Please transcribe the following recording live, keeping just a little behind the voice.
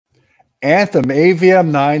Anthem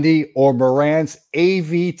AVM 90 or Marantz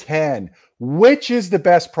AV 10. Which is the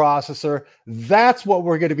best processor? That's what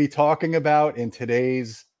we're going to be talking about in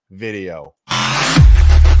today's video.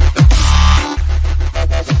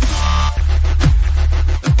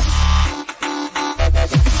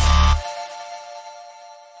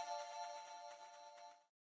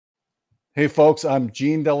 Hey folks, I'm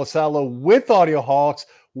Gene Delasalo with Audioholics.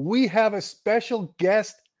 We have a special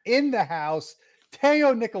guest in the house,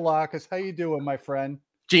 Teo Nikolakis. How you doing, my friend?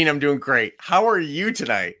 Gene, I'm doing great. How are you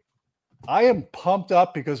tonight? I am pumped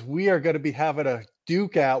up because we are going to be having a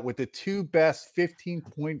duke out with the two best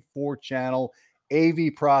 15.4 channel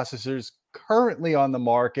AV processors currently on the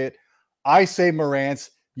market. I say Marantz,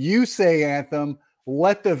 you say Anthem.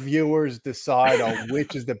 Let the viewers decide on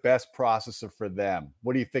which is the best processor for them.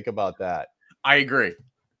 What do you think about that? I agree.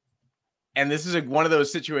 And this is one of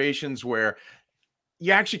those situations where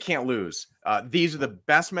you actually can't lose. These are the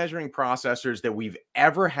best measuring processors that we've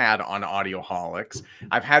ever had on Audioholics.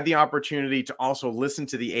 I've had the opportunity to also listen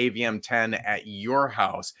to the AVM 10 at your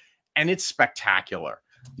house, and it's spectacular.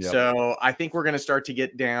 Yep. So I think we're going to start to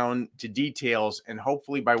get down to details, and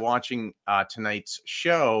hopefully by watching tonight's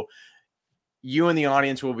show, you and the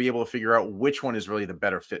audience will be able to figure out which one is really the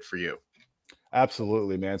better fit for you.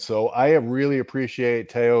 Absolutely, man. So I really appreciate,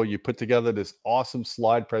 Teo, you put together this awesome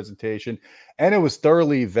slide presentation, and it was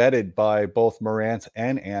thoroughly vetted by both Marantz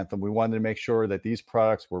and Anthem. We wanted to make sure that these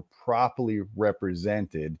products were properly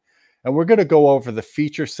represented. And we're going to go over the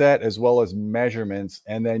feature set as well as measurements,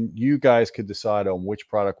 and then you guys could decide on which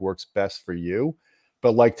product works best for you.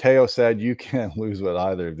 But like Teo said, you can't lose with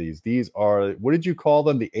either of these. These are, what did you call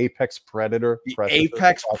them? The Apex Predator? The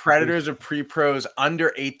Apex Predators of pre-pros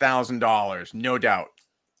under $8,000, no doubt.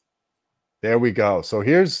 There we go. So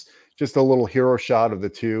here's just a little hero shot of the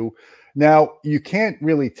two. Now, you can't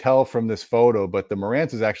really tell from this photo, but the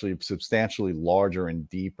Marantz is actually substantially larger and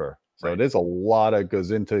deeper. So right. There's a lot of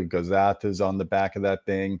gazatas on the back of that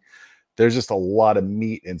thing. There's just a lot of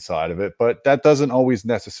meat inside of it, but that doesn't always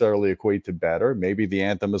necessarily equate to better. Maybe the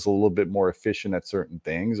Anthem is a little bit more efficient at certain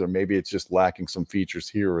things, or maybe it's just lacking some features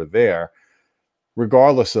here or there.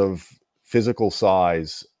 Regardless of physical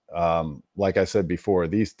size, like I said before,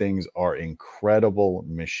 these things are incredible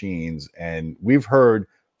machines, and we've heard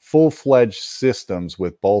full-fledged systems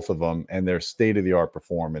with both of them and their state-of-the-art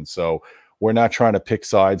performance. So we're not trying to pick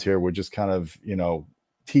sides here. We're just kind of,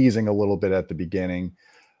 teasing a little bit at the beginning.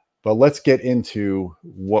 But let's get into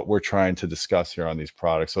what we're trying to discuss here on these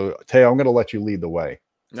products. So, Teo, I'm going to let you lead the way.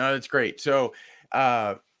 No, that's great. So,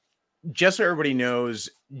 just so everybody knows,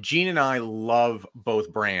 Gene and I love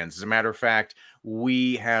both brands. As a matter of fact,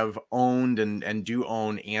 we have owned and do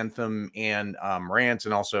own Anthem and Marantz,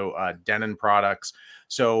 and also Denon products.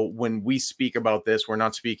 So when we speak about this, we're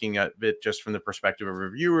not speaking of it just from the perspective of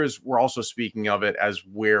reviewers. We're also speaking of it as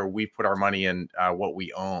where we put our money in what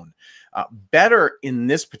we own. Better in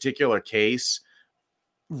this particular case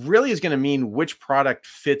really is going to mean which product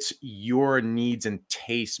fits your needs and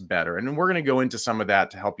tastes better. And we're going to go into some of that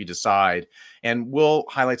to help you decide. And we'll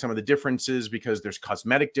highlight some of the differences because there's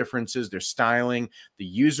cosmetic differences, there's styling, the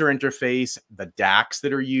user interface, the DACs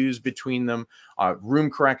that are used between them, room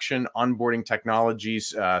correction, onboarding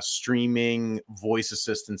technologies, streaming, voice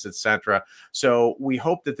assistants, etc. So we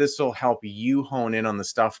hope that this will help you hone in on the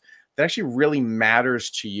stuff that actually really matters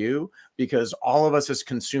to you, because all of us as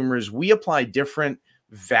consumers, we apply different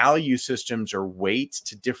value systems or weights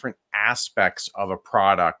to different aspects of a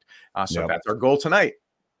product. So that's our goal tonight.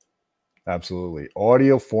 Absolutely.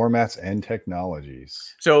 Audio formats and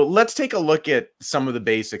technologies. So let's take a look at some of the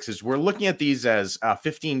basics. As we're looking at these as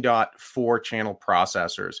 15.4 channel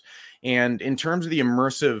processors. And in terms of the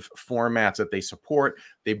immersive formats that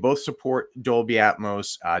they both support Dolby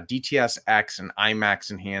Atmos, DTS-X, and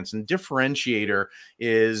IMAX Enhanced. And differentiator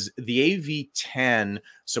is the AV10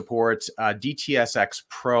 supports DTS-X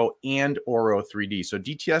Pro and Auro 3D. So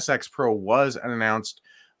DTS-X Pro was an announced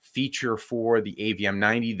feature for the AVM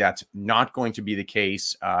 90. That's not going to be the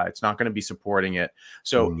case. It's not going to be supporting it.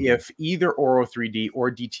 So if either Auro 3D or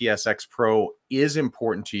DTS-X Pro is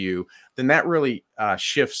important to you, then that really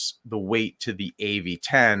shifts the weight to the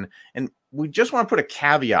AV10. And we just want to put a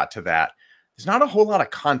caveat to that. There's not a whole lot of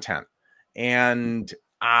content. And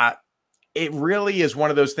it really is one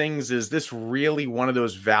of those things. Is this really one of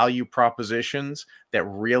those value propositions that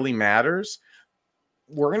really matters?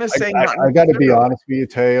 We're going to say I got to be honest with you,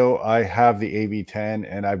 Teo. I have the AV10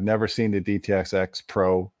 and I've never seen the DTS-X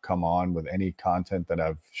Pro come on with any content that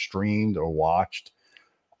I've streamed or watched.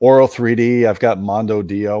 Auro 3D, I've got Mondo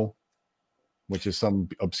Dio, which is some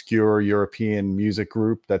obscure European music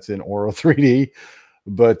group that's in Auro 3D.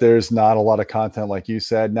 but there's not a lot of content like you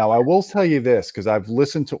said. Now, I will tell you this, because I've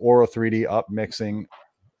listened to Auro 3D upmixing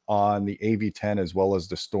on the AV10 as well as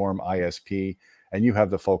the Storm ISP, and you have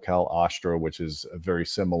the Focal Astra, which is a very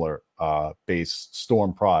similar base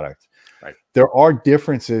Storm product. Right. There are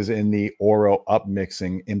differences in the Auro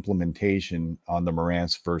upmixing implementation on the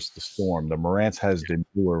Marantz versus the Storm. The Marantz has the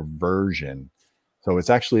newer version, so it's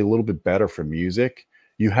actually a little bit better for music.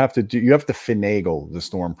 You have to finagle the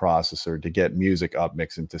Storm processor to get music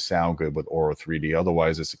upmixing to sound good with Auro 3D.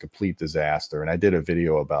 Otherwise, it's a complete disaster. And I did a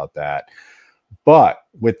video about that. But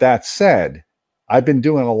with that said, I've been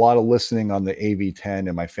doing a lot of listening on the AV10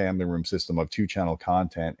 in my family room system of 2-channel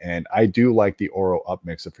content, and I do like the Auro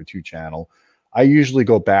upmixer for 2-channel. I usually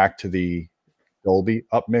go back to the Dolby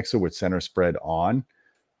upmixer with center spread on.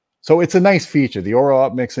 So it's a nice feature. The Auro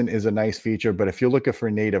upmixing is a nice feature, but if you're looking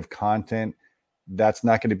for native content, that's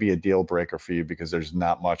not going to be a deal breaker for you, because there's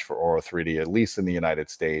not much for Auro 3D, at least in the United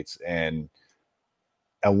States. And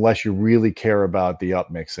unless you really care about the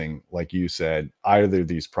upmixing, like you said, either of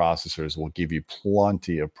these processors will give you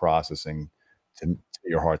plenty of processing to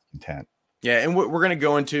your heart's content. Yeah, and we're going to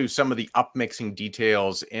go into some of the upmixing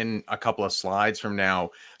details in a couple of slides from now.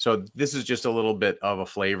 So this is just a little bit of a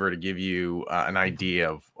flavor to give you an idea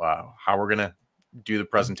of how we're going to do the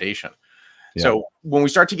presentation. Yeah. So when we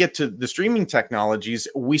start to get to the streaming technologies,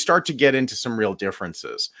 we start to get into some real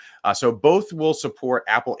differences. So both will support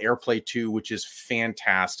Apple AirPlay 2, which is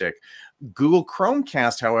fantastic. Google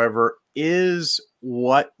Chromecast, however, is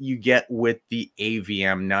what you get with the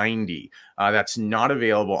AVM 90. That's not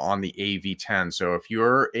available on the AV10. So if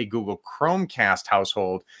you're a Google Chromecast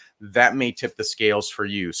household, that may tip the scales for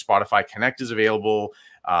you. Spotify Connect is available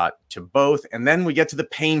to both. And then we get to the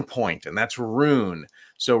pain point, and that's Roon.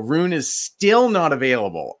 So Roon is still not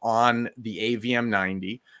available on the AVM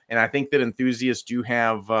 90. And I think that enthusiasts do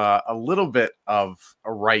have a little bit of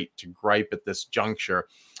a right to gripe at this juncture.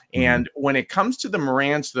 And when it comes to the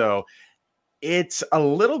Marantz, though, it's a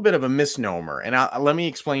little bit of a misnomer. And let me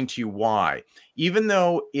explain to you why. Even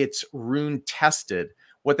though it's Roon tested,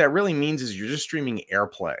 what that really means is you're just streaming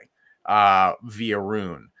AirPlay via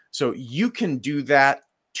Roon. So you can do that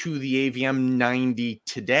to the AVM 90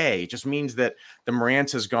 today. It just means that the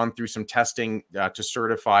Marantz has gone through some testing to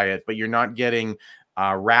certify it, but you're not getting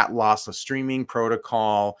RAT lossless streaming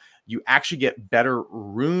protocol. You actually get better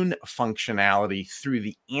Roon functionality through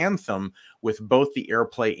the Anthem with both the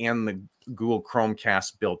AirPlay and the Google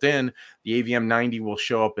Chromecast built in. The AVM 90 will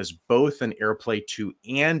show up as both an AirPlay 2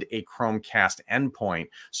 and a Chromecast endpoint,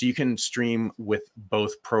 so you can stream with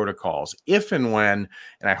both protocols. If and when,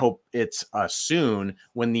 and I hope it's soon,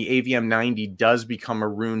 when the AVM 90 does become a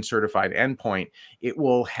Roon certified endpoint, it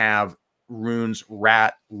will have Roon's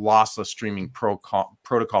RAT lossless streaming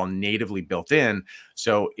protocol natively built in.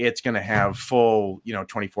 So it's going to have full,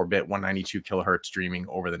 24-bit 192 kilohertz streaming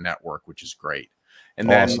over the network, which is great. And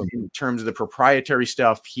then in terms of the proprietary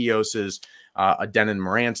stuff, Hios is a Denon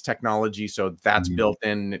Marantz technology. So that's built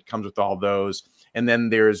in. It comes with all those. And then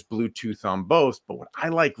there's Bluetooth on both. But what I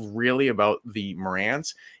like really about the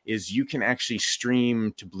Marantz is you can actually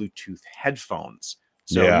stream to Bluetooth headphones.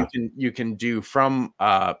 So you can do from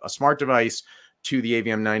a smart device to the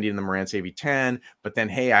AVM 90 and the Marantz AV10, but then,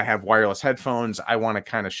 hey, I have wireless headphones. I want to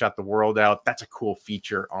kind of shut the world out. That's a cool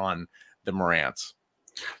feature on the Marantz.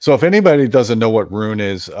 So if anybody doesn't know what Roon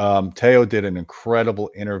is, Teo did an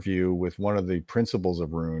incredible interview with one of the principals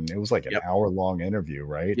of Roon. It was like an hour-long interview,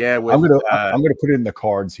 right? Yeah, with, I'm gonna put it in the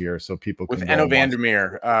cards here so people can. With Enno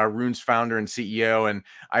Vandermeer, Roon's founder and CEO, and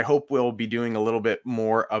I hope we'll be doing a little bit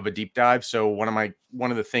more of a deep dive. So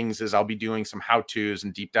one of the things is I'll be doing some how-tos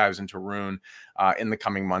and deep dives into Roon in the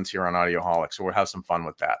coming months here on Audioholics. So we'll have some fun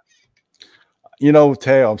with that.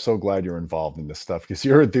 Teo, I'm so glad you're involved in this stuff, because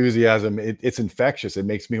your enthusiasm, it's infectious. It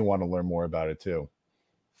makes me want to learn more about it too.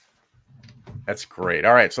 That's great.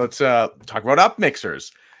 All right, so let's talk about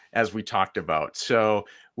upmixers, as we talked about. So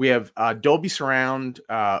we have Dolby Surround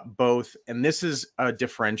both, and this is a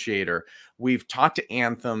differentiator. We've talked to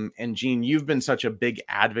Anthem, and Gene, you've been such a big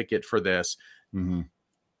advocate for this.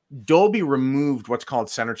 Dolby removed what's called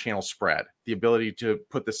center channel spread, the ability to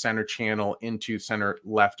put the center channel into center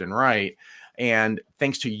left and right. And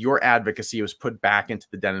thanks to your advocacy, it was put back into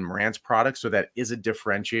the Denon Marantz product. So that is a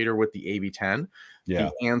differentiator with the AV10. Yeah.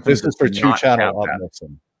 Anthem this is for 2-channel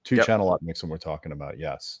upmixing. 2-channel upmixing we're talking about.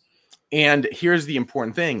 Yes. And here's the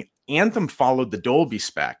important thing. Anthem followed the Dolby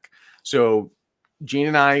spec. So Gene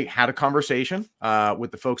and I had a conversation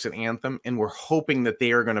with the folks at Anthem, and we're hoping that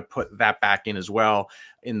they are going to put that back in as well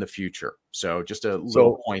in the future. So just a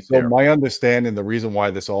little point there. So my understanding, the reason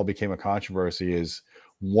why this all became a controversy is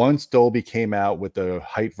once Dolby came out with the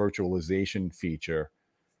height virtualization feature,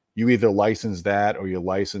 you either license that or you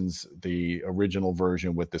license the original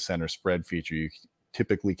version with the center spread feature. You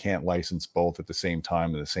typically can't license both at the same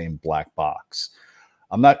time in the same black box.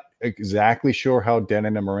 I'm not exactly sure how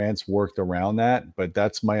Denon and Marantz worked around that, but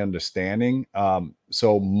that's my understanding.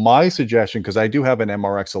 So my suggestion, because I do have an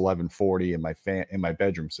MRX 1140 in my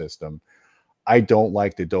bedroom system, I don't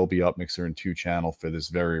like the Dolby Upmixer in 2-channel for this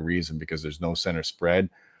very reason, because there's no center spread.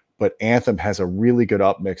 But Anthem has a really good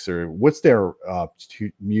upmixer. What's their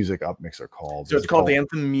music upmixer called? So it's called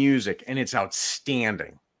Anthem Music, and it's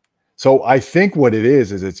outstanding. So I think what it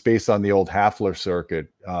is it's based on the old Hafler circuit,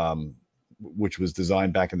 which was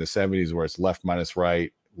designed back in the 70s, where it's left minus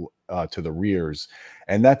right to the rears.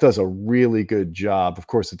 And that does a really good job. Of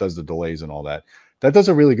course, it does the delays and all that. That does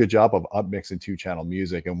a really good job of upmixing 2-channel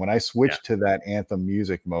music. And when I switched to that Anthem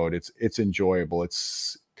music mode, it's enjoyable.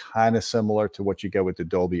 It's kind of similar to what you get with the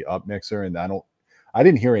Dolby Upmixer. And I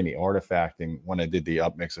didn't hear any artifacting when I did the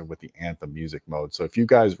Upmixer with the Anthem music mode. So if you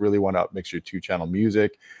guys really want to upmix your 2-channel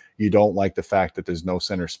music, you don't like the fact that there's no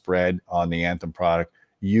center spread on the Anthem product,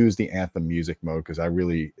 use the Anthem music mode, because I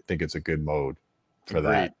really think it's a good mode for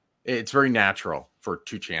that. It's very natural for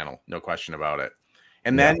 2-channel, no question about it.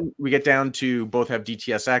 And then we get down to both have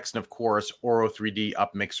DTSX, and of course, Auro 3D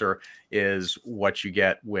Upmixer is what you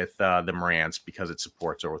get with the Marantz, because it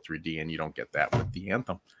supports Auro 3D, and you don't get that with the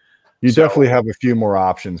Anthem. You definitely have a few more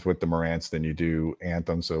options with the Marantz than you do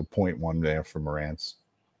Anthem, so 0.1 there for Marantz.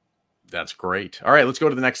 That's great. All right, let's go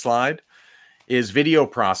to the next slide. Is video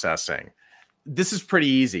processing. This is pretty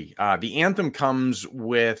easy. The Anthem comes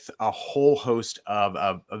with a whole host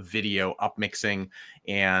of video upmixing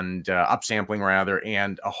and upsampling rather,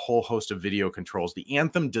 and a whole host of video controls. The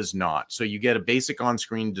Anthem does not. So you get a basic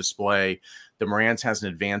on-screen display. The Marantz has an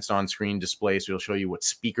advanced on-screen display, so it'll show you what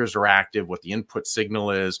speakers are active, what the input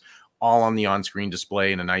signal is, all on the on-screen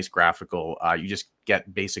display in a nice graphical. You just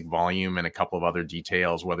get basic volume and a couple of other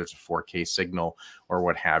details, whether it's a 4K signal or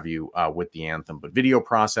what have you with the Anthem. But video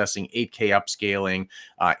processing, 8K upscaling,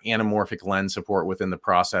 anamorphic lens support within the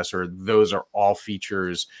processor, those are all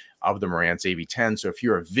features of the Marantz AV10. So if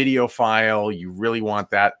you're a videophile, you really want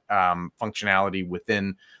that functionality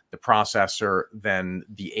within the processor, then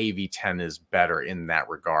the AV10 is better in that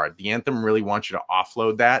regard. The Anthem really wants you to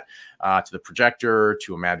offload that to the projector,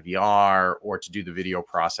 to a Mad VR, or to do the video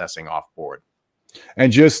processing off board.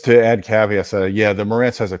 And just to add caveats, yeah, the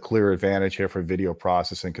Marantz has a clear advantage here for video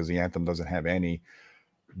processing, because the Anthem doesn't have any.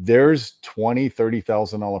 There's $20,000,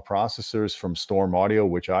 $30,000 processors from Storm Audio,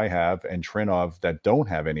 which I have, and Trinov, that don't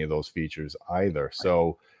have any of those features either.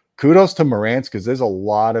 So kudos to Marantz, because there's a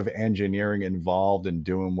lot of engineering involved in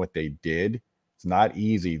doing what they did. It's not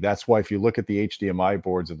easy. That's why if you look at the HDMI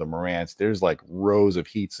boards of the Marantz, there's like rows of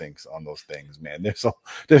heat sinks on those things, man.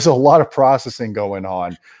 There's a lot of processing going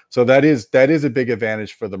on. So that is a big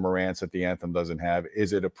advantage for the Marantz that the Anthem doesn't have.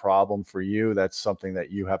 Is it a problem for you? That's something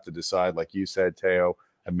that you have to decide. Like you said, Teo,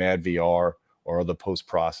 a Mad VR or the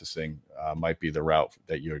post-processing might be the route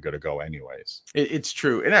that you're going to go anyways. It's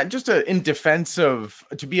true. And just in defense of,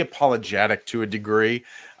 to be apologetic to a degree,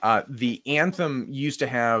 the Anthem used to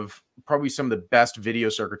have probably some of the best video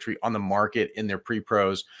circuitry on the market in their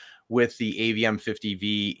pre-pros with the AVM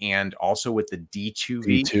 50V and also with the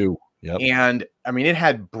D2V. D2. Yep. And I mean, it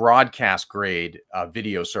had broadcast grade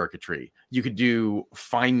video circuitry. You could do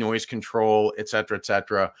fine noise control, et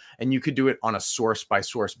cetera, and you could do it on a source by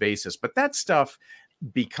source basis. But that stuff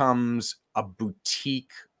becomes a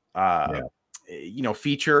boutique,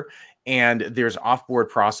 feature. And there's offboard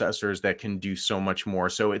processors that can do so much more.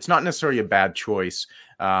 So it's not necessarily a bad choice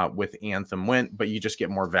with Anthem Went, but you just get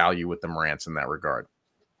more value with the Marantz in that regard.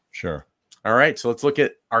 Sure. All right, so let's look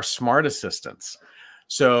at our smart assistants.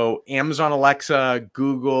 So Amazon Alexa,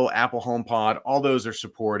 Google, Apple HomePod, all those are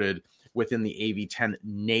supported within the AV10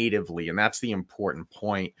 natively, and that's the important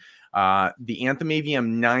point. The Anthem AVM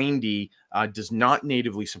 90 does not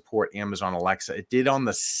natively support Amazon Alexa. It did on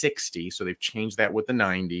the 60, so they've changed that with the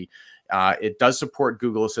 90. It does support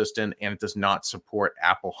Google Assistant, and it does not support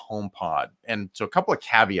Apple HomePod. And so a couple of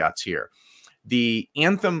caveats here. The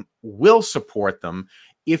Anthem will support them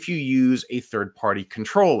if you use a third-party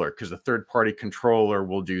controller, because the third-party controller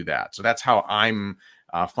will do that. So that's how I'm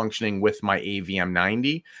functioning with my AVM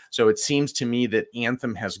 90. So it seems to me that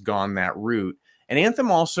Anthem has gone that route. And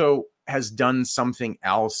Anthem also has done something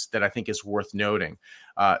else that I think is worth noting.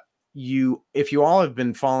 If you all have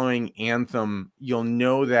been following Anthem, you'll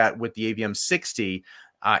know that with the AVM 60,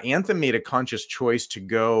 Anthem made a conscious choice to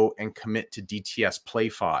go and commit to DTS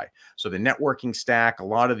Play-Fi. So the networking stack, a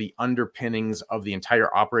lot of the underpinnings of the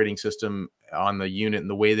entire operating system on the unit and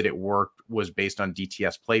the way that it worked was based on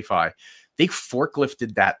DTS Play-Fi. They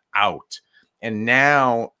forklifted that out. And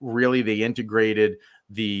now really they integrated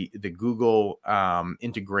the Google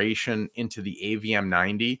integration into the AVM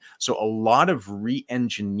 90. So a lot of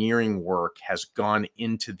re-engineering work has gone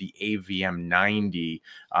into the AVM 90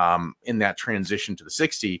 in that transition to the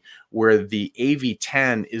 60, where the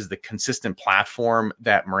AV10 is the consistent platform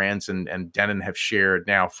that Marantz and Denon have shared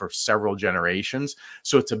now for several generations.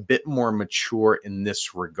 So it's a bit more mature in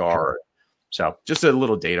this regard. So just a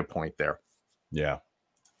little data point there. Yeah.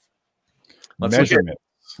 Let's look at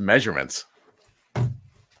measurements.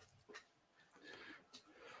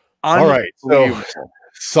 All right, so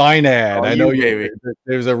SINAD. I know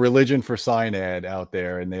there's a religion for SINAD out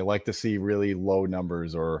there, and they like to see really low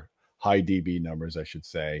numbers, or high dB numbers, I should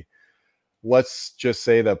say. Let's just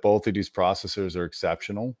say that both of these processors are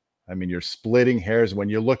exceptional. I mean, you're splitting hairs when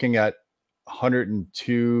you're looking at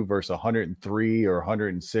 102 versus 103 or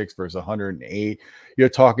 106 versus 108. You're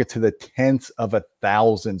talking to the tenths of a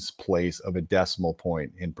thousandths place of a decimal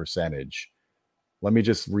point in percentage. Let me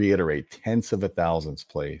just reiterate, tenths of a thousandths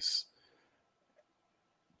place.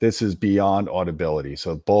 This is beyond audibility.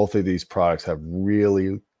 So both of these products have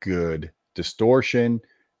really good distortion,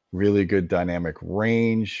 really good dynamic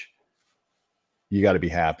range. You got to be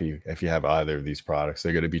happy if you have either of these products.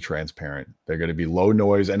 They're going to be transparent. They're going to be low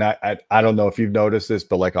noise. And I don't know if you've noticed this,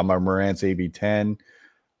 but like on my Marantz AV10,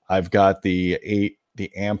 I've got the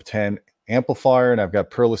AMP 10 amplifier, and I've got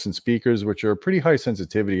pearlescent speakers, which are pretty high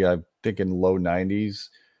sensitivity. I'm thinking low 90s.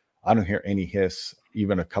 I don't hear any hiss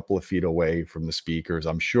even a couple of feet away from the speakers.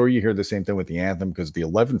 I'm sure you hear the same thing with the Anthem, because the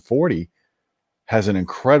 1140 has an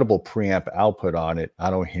incredible preamp output on it. I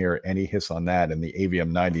don't hear any hiss on that, and the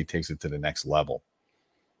AVM 90 takes it to the next level.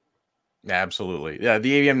 Absolutely. Yeah,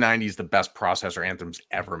 the AVM 90 is the best processor Anthem's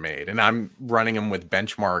ever made, and I'm running them with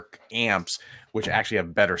benchmark amps, which actually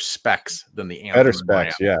have better specs than the Anthem. Better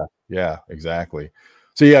specs, yeah, exactly.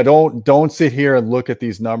 So yeah, don't sit here and look at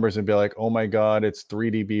these numbers and be like, oh my God, it's 3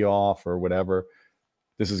 dB off or whatever.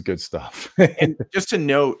 This is good stuff. And just to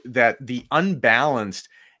note that the unbalanced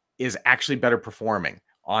is actually better performing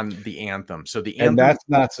on the Anthem. So the Anthem, and that's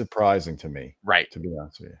not surprising to me, right? To be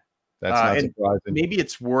honest with you, that's not surprising. Maybe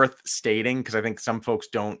it's worth stating, because I think some folks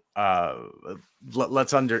don't.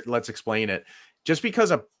 Let's explain it. Just because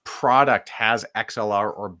a product has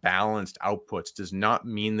XLR or balanced outputs does not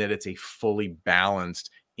mean that it's a fully balanced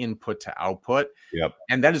input to output. Yep.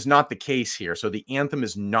 And that is not the case here. So the Anthem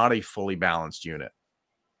is not a fully balanced unit.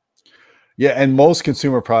 Yeah, and most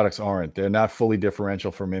consumer products aren't. They're not fully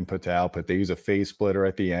differential from input to output. They use a phase splitter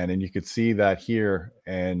at the end, and you could see that here.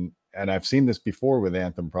 And I've seen this before with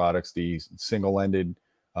Anthem products. The single-ended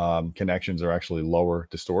connections are actually lower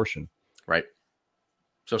distortion. Right.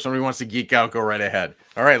 So if somebody wants to geek out, go right ahead.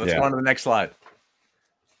 All right, let's go on to the next slide.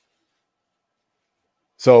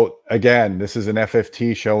 So again, this is an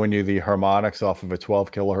FFT showing you the harmonics off of a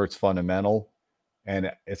 12 kilohertz fundamental.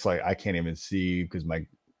 And it's like, I can't even see because my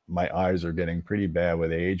eyes are getting pretty bad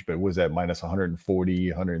with age, but it was at minus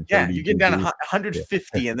 140, 130. Yeah, you get down to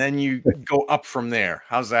 150 and then you go up from there.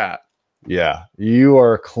 How's that? Yeah, you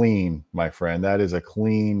are clean, my friend. That is a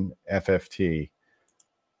clean FFT.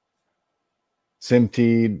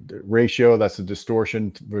 SIMT ratio, that's the distortion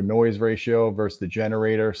to noise ratio versus the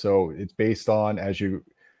generator. So it's based on as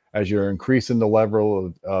you're increasing the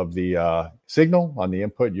level of the signal on the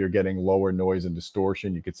input, you're getting lower noise and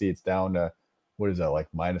distortion. You can see it's down to, what is that, like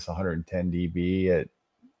minus 110 dB at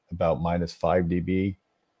about minus 5 dB.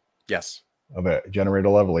 Yes. Of a generator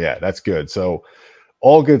level. Yeah, that's good. So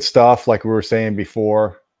all good stuff. Like we were saying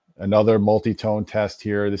before, another multi-tone test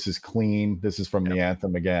here. This is clean. This is from the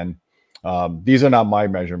Anthem again. These are not my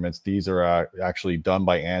measurements. These are actually done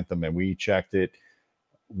by Anthem, and we checked it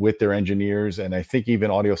with their engineers. And I think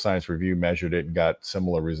even Audio Science Review measured it and got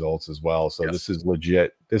similar results as well. So this is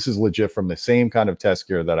legit. This is legit from the same kind of test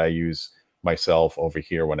gear that I use myself over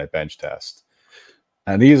here when I bench test.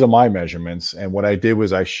 And these are my measurements. And what I did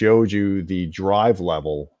was I showed you the drive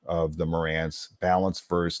level of the Marantz, balanced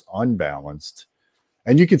versus unbalanced.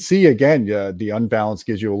 And you can see, again, the unbalanced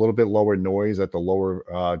gives you a little bit lower noise at the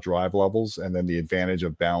lower drive levels. And then the advantage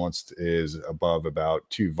of balanced is above about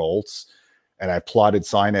 2 volts. And I plotted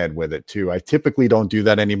SINAD with it too. I typically don't do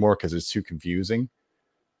that anymore because it's too confusing.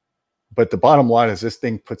 But the bottom line is this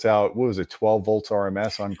thing puts out, what was it, 12 volts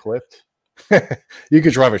RMS unclipped? You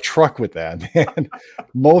could drive a truck with that, man.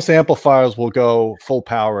 Most amplifiers will go full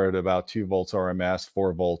power at about 2 volts RMS,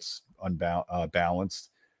 4 volts balanced.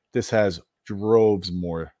 This has droves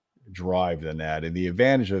more drive than that. And the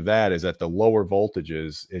advantage of that is at the lower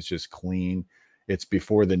voltages, it's just clean. It's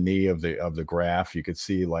before the knee of the graph. You could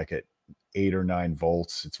see like at 8 or 9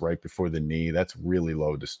 volts, it's right before the knee. That's really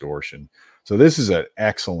low distortion. So this is an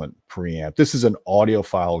excellent preamp. This is an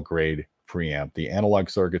audiophile grade preamp. The analog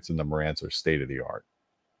circuits in the Marantz are state of the art.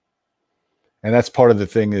 And that's part of the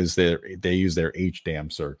thing is that they use their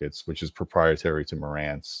HDAM circuits, which is proprietary to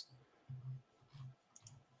Marantz.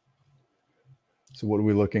 So what are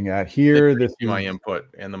we looking at here? This is my input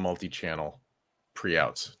and the multi-channel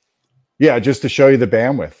pre-outs. Yeah, just to show you the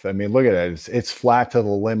bandwidth. I mean, look at it. It's flat to the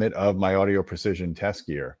limit of my Audio Precision test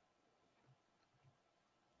gear.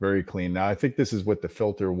 Very clean. Now, I think this is with the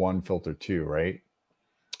filter 1, filter 2, right?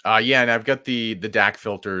 Yeah, and I've got the DAC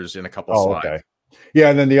filters in a couple of slides. Okay. Yeah,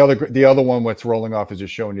 and then the other one, what's rolling off is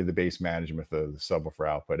just showing you the bass management of the subwoofer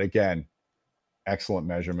output. Again, excellent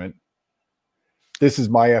measurement. This is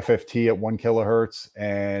my FFT at 1 kilohertz,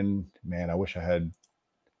 and man, I wish I had.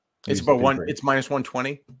 It's about one. It's minus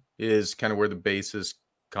 120 is kind of where the bass is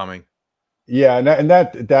coming. Yeah, and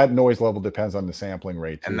that noise level depends on the sampling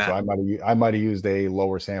rate too. So I might have used a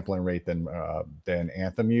lower sampling rate than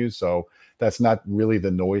Anthem used. So that's not really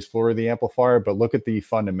the noise floor of the amplifier. But look at the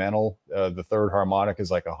fundamental. The third harmonic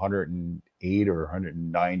is like 108 or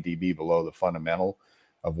 109 dB below the fundamental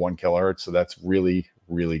of 1 kilohertz. So that's really,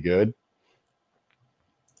 really good.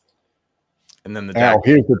 And then the DAC.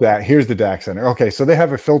 Here's the DAC center. Okay, so they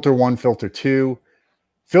have a filter 1, filter 2.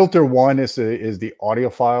 Filter 1 is the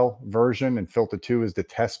audiophile version, and filter 2 is the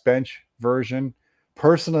test bench version.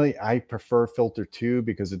 Personally, I prefer filter 2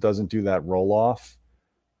 because it doesn't do that roll off.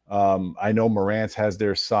 I know Marantz has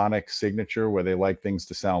their sonic signature where they like things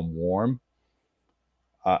to sound warm.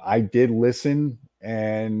 I did listen,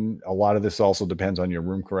 and a lot of this also depends on your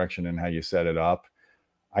room correction and how you set it up.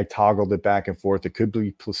 I toggled it back and forth. It could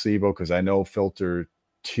be placebo because I know filter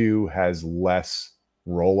 2 has less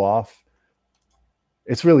roll off.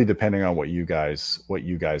 It's really depending on what you guys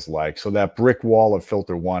like. So that brick wall of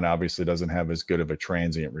filter 1 obviously doesn't have as good of a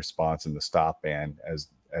transient response in the stop band as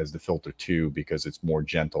the filter 2 because it's more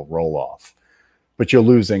gentle roll off. But you're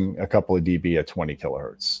losing a couple of dB at 20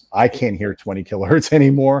 kilohertz. I can't hear 20 kilohertz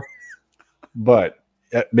anymore, but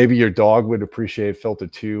maybe your dog would appreciate filter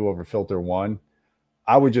 2 over filter 1.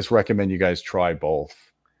 I would just recommend you guys try both.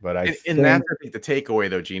 But I think that's the takeaway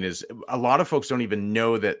though, Gene, is a lot of folks don't even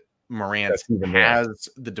know that Marantz has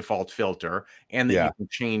the default filter and that you can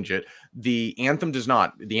change it. The Anthem does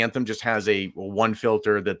not. The Anthem just has a one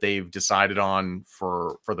filter that they've decided on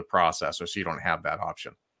for the processor, so you don't have that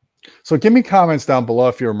option. So give me comments down below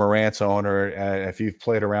if you're a Marantz owner, if you've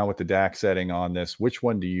played around with the DAC setting on this. Which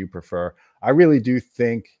one do you prefer? I really do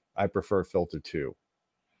think I prefer filter 2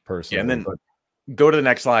 personally. Yeah, and then go to the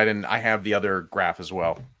next slide, and I have the other graph as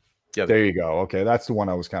well. Yeah, there you go. Okay, that's the one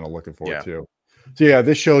I was kind of looking for too. So yeah,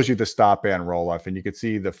 this shows you the stop band roll off, and you can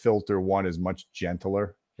see the filter 1 is much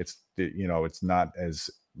gentler. It's it's not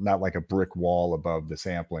like a brick wall above the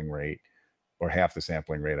sampling rate, or half the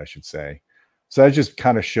sampling rate, I should say. So that just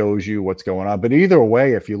kind of shows you what's going on. But either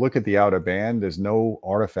way, if you look at the outer band, there's no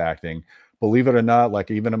artifacting. Believe it or not, like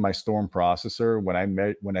even in my Storm processor,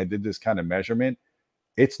 when I did this kind of measurement,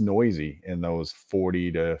 it's noisy in those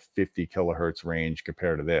 40 to 50 kilohertz range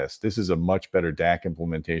compared to this. This is a much better DAC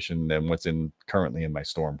implementation than what's currently in my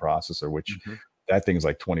Storm processor, which that thing's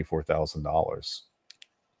like $24,000.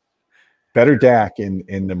 Better DAC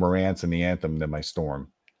in the Marantz and the Anthem than my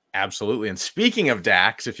Storm. Absolutely. And speaking of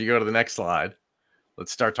DACs, if you go to the next slide,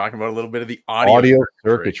 let's start talking about a little bit of the audio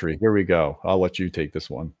circuitry. Here we go. I'll let you take this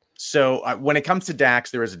one. So when it comes to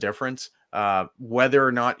DACs, there is a difference. Whether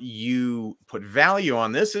or not you put value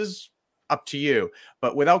on this is up to you.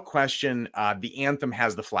 But without question, the Anthem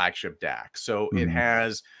has the flagship DAC. So it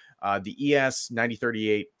has the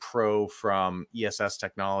ES9038 Pro from ESS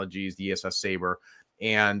Technologies, the ESS Sabre,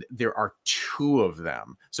 and there are 2 of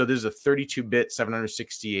them. So there's a 32-bit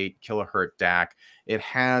 768 kilohertz DAC. It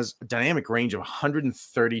has a dynamic range of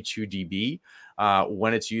 132 dB.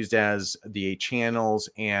 When it's used as the 8 channels,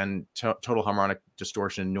 and total harmonic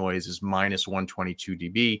distortion and noise is minus 122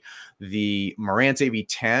 dB. The Marantz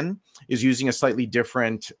AV10 is using a slightly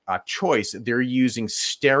different choice. They're using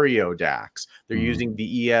stereo DACs. They're using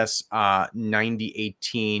the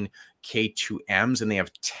ES9018 K2Ms, and they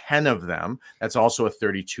have 10 of them. That's also a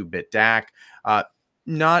 32-bit DAC.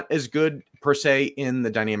 Not as good per se in the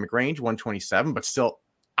dynamic range, 127, but still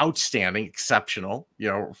outstanding, exceptional,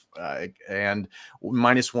 and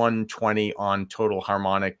minus 120 on total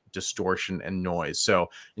harmonic distortion and noise. So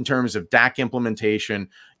in terms of DAC implementation,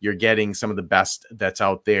 you're getting some of the best that's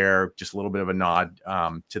out there, just a little bit of a nod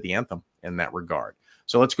to the Anthem in that regard.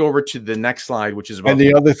 So let's go over to the next slide, which is about. And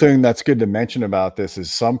the other thing that's good to mention about this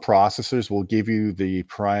is some processors will give you the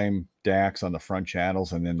prime DACs on the front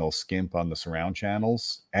channels, and then they'll skimp on the surround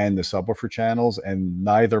channels and the subwoofer channels. And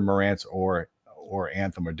neither Marantz or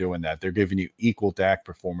Anthem are doing that. They're giving you equal DAC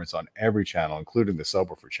performance on every channel, including the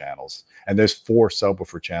subwoofer channels. And there's 4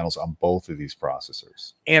 subwoofer channels on both of these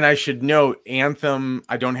processors. And I should note, Anthem,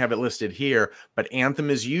 I don't have it listed here, but Anthem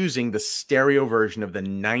is using the stereo version of the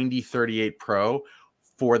 9038 Pro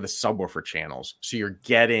for the subwoofer channels. So you're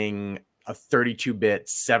getting a 32-bit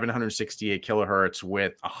 768 kilohertz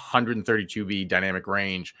with 132B dynamic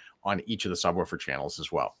range on each of the subwoofer channels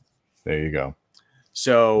as well. There you go.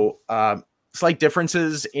 So slight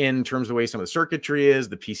differences in terms of the way some of the circuitry is.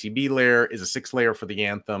 The PCB layer is a 6-layer for the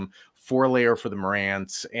Anthem, 4-layer for the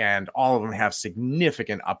Marantz, and all of them have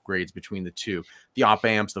significant upgrades between the two. The op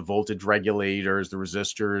amps, the voltage regulators, the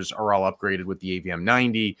resistors are all upgraded with the AVM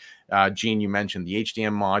 90. Gene, you mentioned the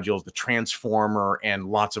HDM modules, the transformer, and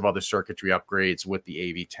lots of other circuitry upgrades with the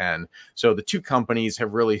AV10. So the two companies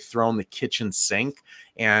have really thrown the kitchen sink,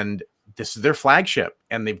 and this is their flagship,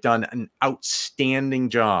 and they've done an outstanding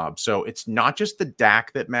job. So it's not just the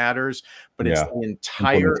DAC that matters, but it's the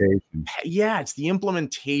entire, it's the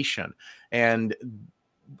implementation. And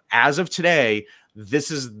as of today,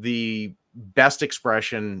 this is the best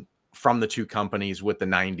expression from the two companies with the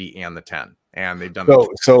 90 and the 10. And they've done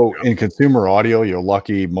so in consumer audio, you're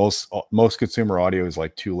lucky. Most consumer audio is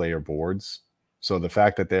like 2-layer boards. So the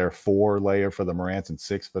fact that they're 4-layer for the Marantz and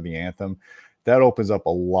 6 for the Anthem, that opens up a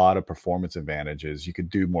lot of performance advantages. You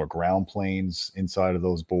could do more ground planes inside of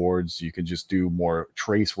those boards. You could just do more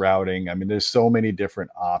trace routing. I mean, there's so many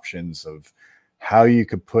different options of how you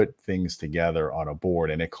could put things together on a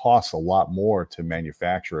board. And it costs a lot more to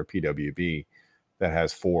manufacture a PWB that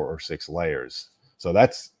has 4 or 6 layers. So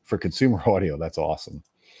that's, for consumer audio, that's awesome.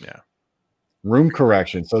 Yeah. Room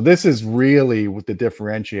correction. So this is really what the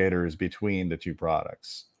differentiators between the two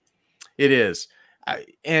products. It is.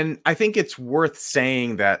 And I think it's worth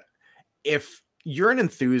saying that if you're an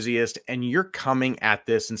enthusiast and you're coming at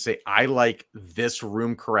this and say, I like this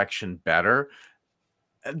room correction better,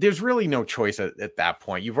 there's really no choice at that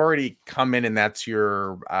point. You've already come in, and that's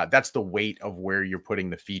your that's the weight of where you're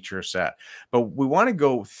putting the feature set. But we want to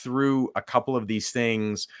go through a couple of these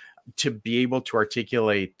things to be able to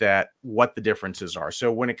articulate that what the differences are.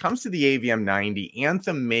 So when it comes to the AVM 90,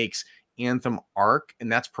 Anthem makes Anthem Arc,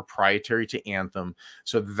 and that's proprietary to Anthem.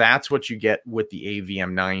 So that's what you get with the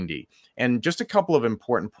AVM 90. And just a couple of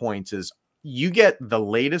important points is you get the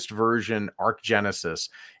latest version, Arc Genesis,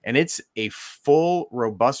 and it's a full,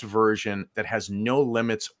 robust version that has no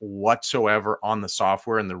limits whatsoever on the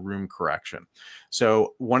software and the room correction.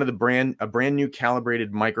 So one of the a brand new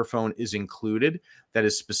calibrated microphone is included that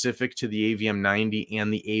is specific to the AVM 90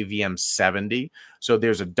 and the AVM 70. So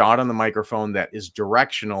there's a dot on the microphone that is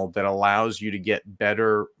directional that allows you to get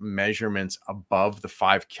better measurements above the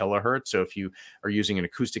 5 kilohertz. So if you are using an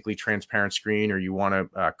acoustically transparent screen, or you want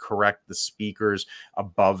to correct the speakers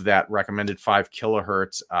above that recommended 5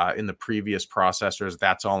 kilohertz in the previous processors,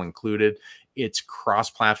 that's all included. It's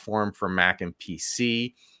cross-platform for Mac and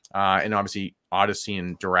PC, and obviously Odyssey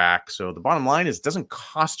and DAC. So the bottom line is it doesn't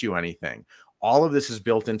cost you anything. All of this is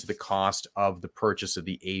built into the cost of the purchase of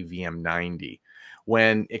the AVM 90.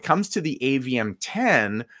 When it comes to the AVM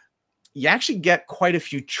 10, you actually get quite a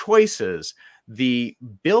few choices. The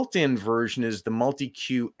built-in version is the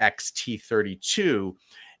Multi-Q XT32,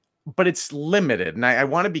 but it's limited. And I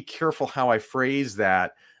want to be careful how I phrase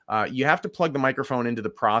that. You have to plug the microphone into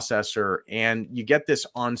the processor, and you get this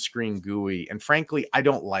on-screen GUI. And frankly, I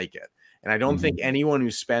don't like it. And I don't think anyone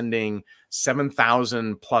who's spending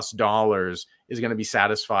 $7,000+ is going to be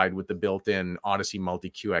satisfied with the built-in Odyssey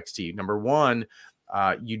Multi-Q XT. Number one,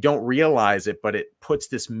 you don't realize it, but it puts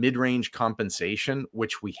this mid-range compensation,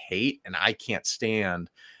 which we hate and I can't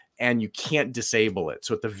stand, and you can't disable it.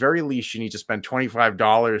 So at the very least, you need to spend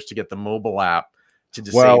 $25 to get the mobile app to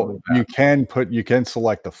disable that. You can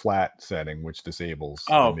select the flat setting, which disables.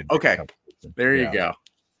 Oh, okay. There you go.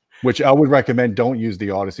 Which I would recommend, don't use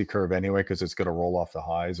the Odyssey curve anyway, because it's going to roll off the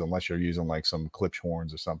highs unless you're using like some clipped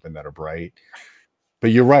horns or something that are bright.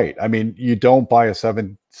 But you're right. I mean, you don't buy a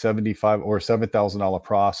 $775 or $7,000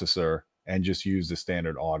 processor and just use the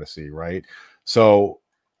standard Odyssey, right? So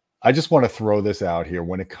I just want to throw this out here.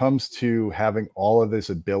 When it comes to having all of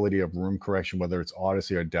this ability of room correction, whether it's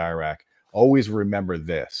Odyssey or DAC, always remember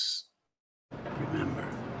this. Remember,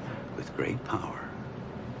 with great power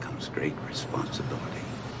comes great responsibility.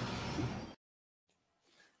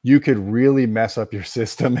 You could really mess up your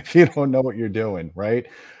system if you don't know what you're doing, right?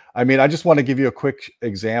 I mean, I just want to give you a quick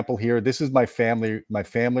example here. This is my family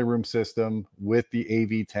room system with the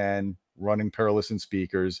AV10 running Paralisten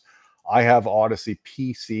speakers. I have Odyssey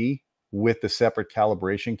PC with the separate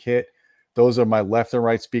calibration kit. Those are my left and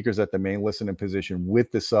right speakers at the main listening position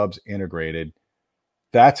with the subs integrated.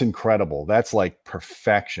 That's incredible. That's like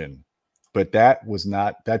perfection. But that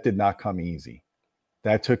did not come easy.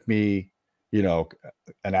 That took me, you know,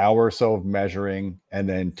 an hour or so of measuring and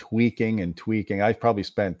then tweaking and tweaking. I probably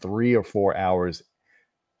spent 3 or 4 hours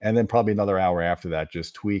and then probably another hour after that,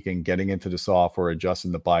 just tweaking, getting into the software,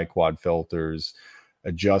 adjusting the biquad filters,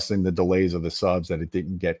 adjusting the delays of the subs that it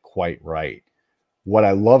didn't get quite right. What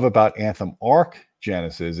I love about Anthem Arc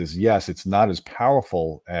Genesis is, yes, it's not as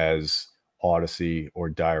powerful as Odyssey or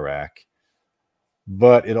DAC,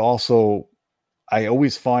 but it also, I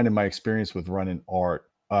always find in my experience with running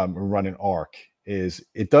Arc is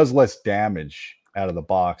it does less damage out of the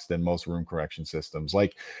box than most room correction systems.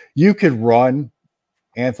 Like you could run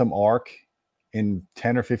Anthem Arc in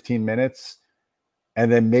 10 or 15 minutes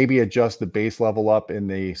and then maybe adjust the bass level up in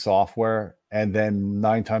the software. And then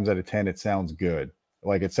 9 times out of 10, it sounds good.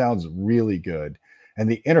 Like it sounds really good. And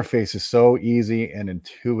the interface is so easy and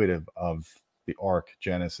intuitive of the Arc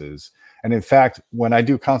Genesis. And in fact, when I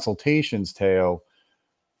do consultations, Teo,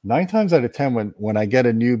 9 times out of 10, when I get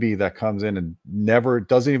a newbie that comes in and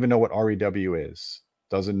doesn't even know what REW is,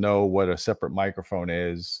 doesn't know what a separate microphone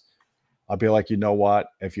is, I'll be like, you know what?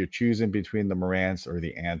 If you're choosing between the Marantz or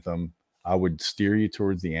the Anthem, I would steer you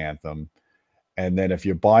towards the Anthem. And then if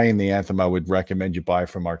you're buying the Anthem, I would recommend you buy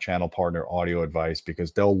from our channel partner, Audio Advice,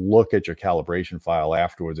 because they'll look at your calibration file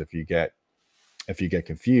afterwards if you get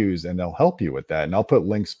confused, and they'll help you with that. And I'll put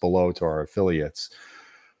links below to our affiliates.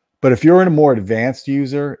 But if you're a more advanced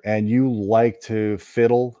user and you like to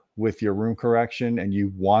fiddle with your room correction and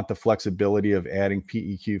you want the flexibility of adding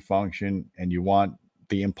PEQ function and you want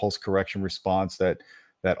the impulse correction response that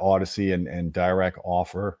Odyssey and DAC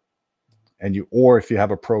offer, or if you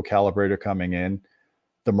have a pro calibrator coming in,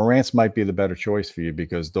 the Marantz might be the better choice for you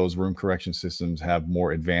because those room correction systems have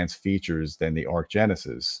more advanced features than the Arc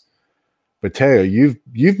Genesis. But Teo,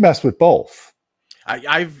 you've messed with both.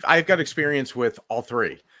 I've got experience with all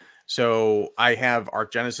three. So I have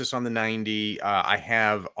Arc Genesis on the 90. I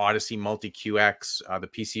have Odyssey Multi QX, the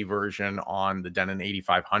PC version on the Denon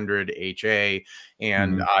 8500 HA,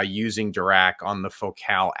 and using DAC on the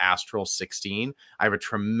Focal Astral 16. I have a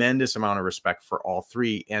tremendous amount of respect for all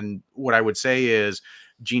three. And what I would say is,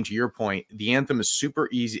 Gene, to your point, the Anthem is super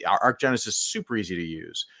easy. Arc Genesis is super easy to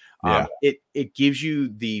use. Yeah. It gives you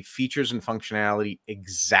the features and functionality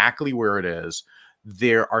exactly where it is.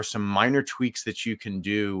 There are some minor tweaks that you can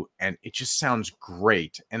do, and it just sounds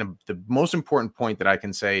great. And the most important point that I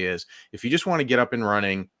can say is, if you just want to get up and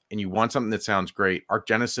running and you want something that sounds great, Arc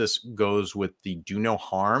Genesis goes with the do no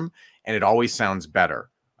harm, and it always sounds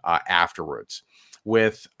better afterwards.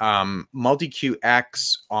 With Multi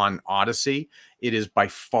QX on Odyssey, it is by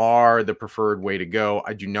far the preferred way to go.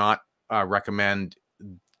 I do not recommend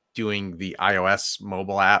doing the iOS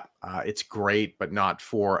mobile app. It's great, but not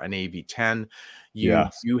for an AV10.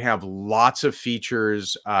 You have lots of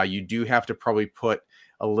features. You do have to probably put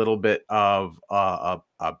a little bit of a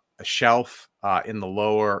shelf in the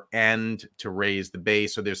lower end to raise the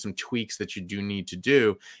bass. So there's some tweaks that you do need to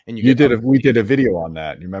do. And we did a video on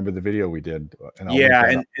that. You remember the video we did?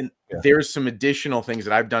 And there's some additional things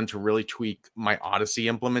that I've done to really tweak my Odyssey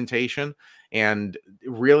implementation. And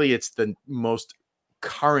really, it's the most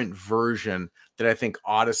current version that I think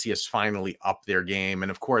Odyssey has finally upped their game. And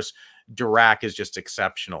of course, DAC is just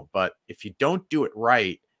exceptional. But if you don't do it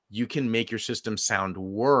right, you can make your system sound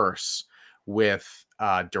worse with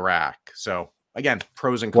DAC. So again,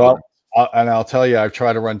 pros and cons. Well, and I'll tell you, I've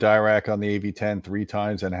tried to run DAC on the AV10 3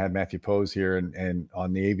 times, and I had Matthew Pose here, and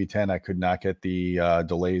on the AV10, I could not get the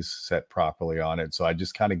delays set properly on it. So I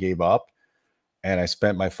just kind of gave up. And I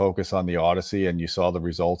spent my focus on the Odyssey, and you saw the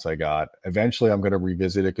results I got. Eventually, I'm going to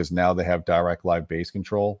revisit it because now they have direct live bass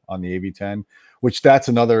control on the AV10, which that's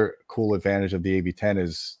another cool advantage of the AV10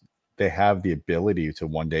 is they have the ability to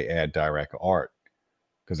one day add direct art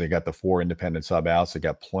because they got the 4 independent sub outs. They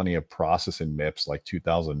got plenty of processing MIPS, like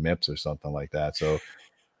 2000 MIPS or something like that. So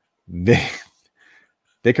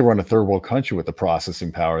they can run a third world country with the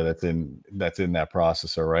processing power that's in that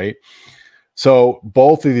processor, right? So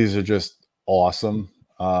both of these are just awesome.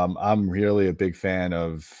 I'm really a big fan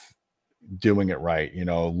of doing it right, you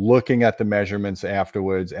know, looking at the measurements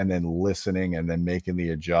afterwards and then listening and then making the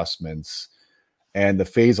adjustments. And the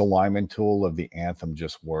phase alignment tool of the Anthem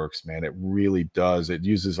just works, man. It really does. It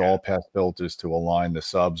uses all pass filters to align the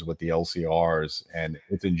subs with the LCRs, and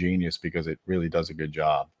it's ingenious because it really does a good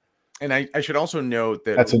job. And I should also note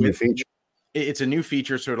that That's a new feature. It's a new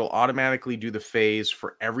feature, so it'll automatically do the phase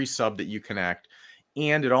for every sub that you connect.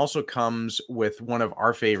 And it also comes with one of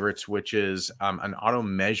our favorites, which is an auto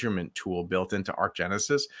measurement tool built into Arc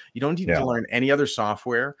Genesis. You don't need to learn any other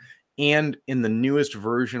software. And in the newest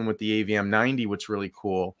version with the AVM 90, what's really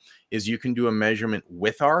cool is you can do a measurement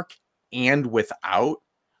with Arc and without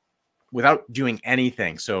doing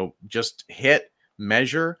anything. So just hit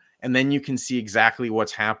measure, and then you can see exactly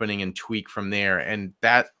what's happening and tweak from there. And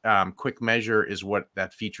that quick measure is what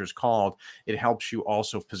that feature is called. It helps you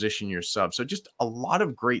also position your sub. So just a lot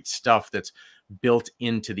of great stuff that's built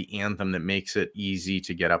into the Anthem that makes it easy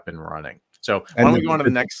to get up and running. So why don't we go on to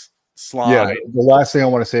the next slide? Yeah, the last thing I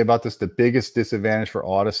want to say about this, the biggest disadvantage for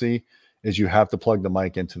Odyssey is you have to plug the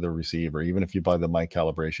mic into the receiver, even if you buy the mic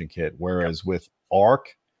calibration kit. Whereas with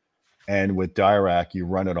Arc and with Dirac, you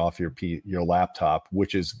run it off your laptop,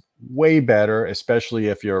 which is way better, especially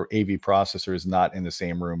if your AV processor is not in the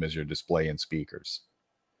same room as your display and speakers.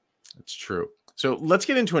 That's true. So let's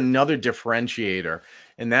get into another differentiator,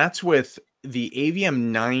 and that's with the AVM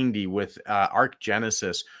 90 with Arc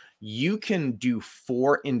Genesis. You can do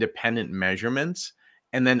 4 independent measurements,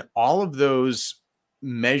 and then all of those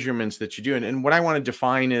measurements that you do. And what I want to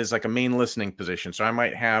define is like a main listening position. So I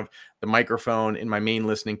might have the microphone in my main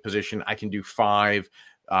listening position. I can do 5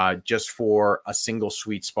 just for a single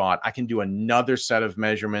sweet spot. I can do another set of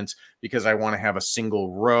measurements because I want to have a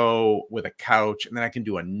single row with a couch. And then I can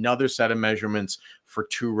do another set of measurements for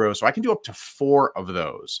 2 rows. So I can do up to 4 of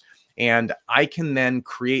those. And I can then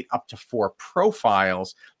create up to 4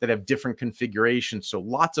 profiles that have different configurations. So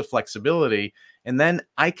lots of flexibility. And then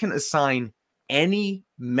I can assign any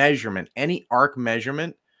measurement, any Arc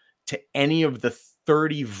measurement to any of the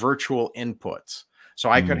 30 virtual inputs. So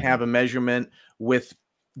I could have a measurement with,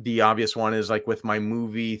 the obvious one is like with my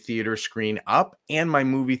movie theater screen up and my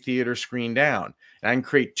movie theater screen down. And I can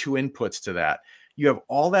create 2 inputs to that. You have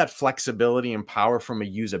all that flexibility and power from a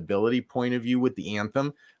usability point of view with the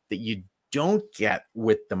Anthem that you don't get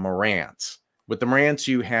with the Marantz. With the Marantz,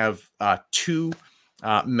 you have 2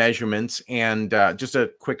 measurements. And just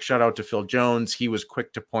a quick shout out to Phil Jones. He was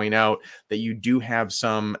quick to point out that you do have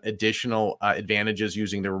some additional advantages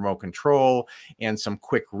using the remote control and some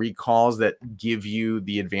quick recalls that give you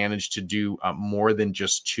the advantage to do more than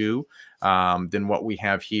just 2 than what we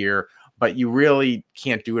have here. But you really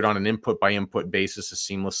can't do it on an input by input basis as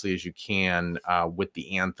seamlessly as you can with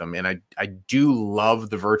the Anthem. And I do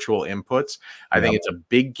love the virtual inputs. I think it's a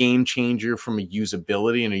big game changer from a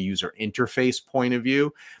usability and a user interface point of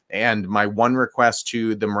view. And my one request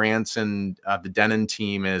to the Marantz and the Denon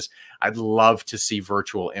team is I'd love to see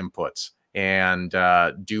virtual inputs and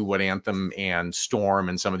do what Anthem and Storm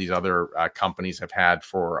and some of these other companies have had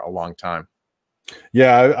for a long time.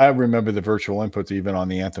 Yeah, I remember the virtual inputs even on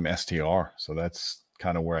the Anthem STR. So that's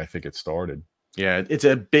kind of where I think it started. Yeah, it's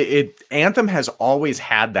a bit. Anthem has always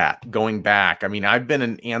had that going back. I mean, I've been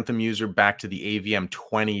an Anthem user back to the AVM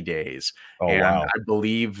 20 days, and wow. I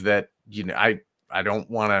believe that, you know, I don't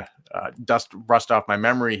want to rust off my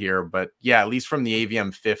memory here, but yeah, at least from the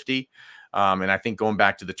AVM 50, and I think going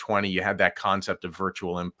back to the 20, you had that concept of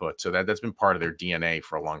virtual input. So that's been part of their DNA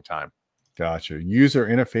for a long time. Gotcha. User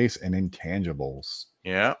interface and intangibles.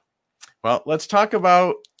 Yeah. Well, let's talk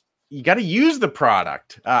about, you got to use the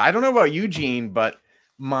product. I don't know about you, Gene, but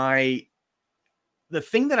the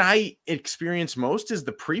thing that I experience most is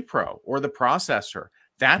the pre-pro or the processor.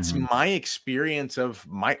 That's my experience of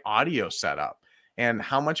my audio setup, and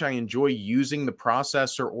how much I enjoy using the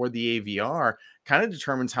processor or the AVR kind of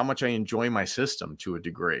determines how much I enjoy my system to a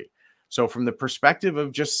degree. So from the perspective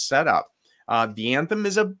of just setup, the Anthem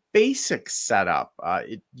is a basic setup.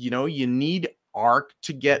 You need Arc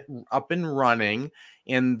to get up and running,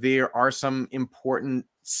 and there are some important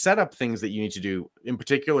setup things that you need to do. In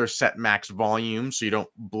particular, set max volume so you don't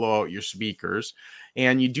blow out your speakers,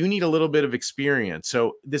 and you do need a little bit of experience.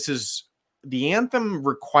 So the Anthem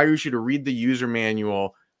requires you to read the user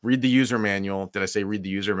manual. Read the user manual. Did I say read the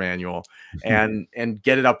user manual? And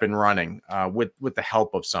get it up and running with the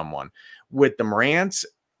help of someone. With the Marantz,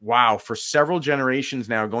 wow, for several generations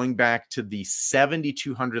now, going back to the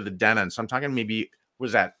 7200 of the Denon. So I'm talking maybe,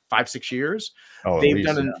 was that 5-6 years? They've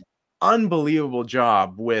done an unbelievable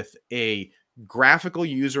job with a graphical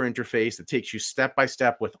user interface that takes you step by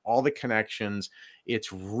step with all the connections.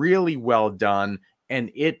 It's really well done, and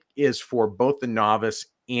it is for both the novice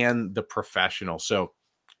and the professional. So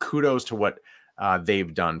kudos to what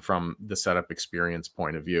they've done from the setup experience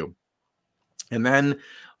point of view. And then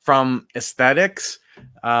from aesthetics,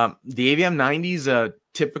 the AVM 90 is a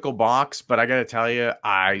typical box, but I got to tell you,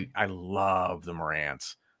 I love the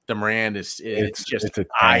Marantz. The Marantz it's just it's a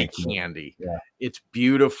eye tank. candy. Yeah. It's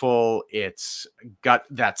beautiful. It's got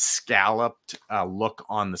that scalloped look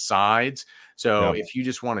on the sides. So if you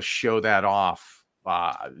just want to show that off,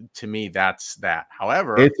 to me, that's that.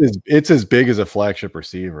 However, it's as big as a flagship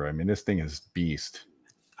receiver. I mean, this thing is beast.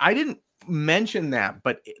 I didn't mention that,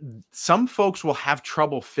 but some folks will have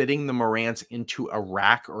trouble fitting the Marantz into a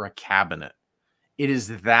rack or a cabinet. It is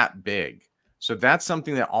that big. So that's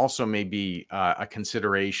something that also may be a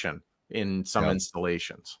consideration in some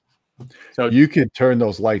installations. So you could turn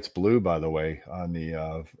those lights blue, by the way, on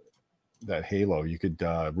the that halo. You could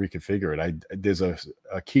reconfigure it. There's a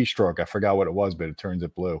keystroke. I forgot what it was, but it turns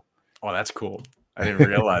it blue. Oh, that's cool. I didn't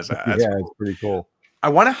realize that. That's yeah, cool. It's pretty cool. I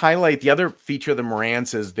want to highlight the other feature of the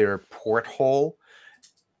Marantz is their porthole.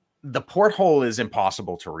 The porthole is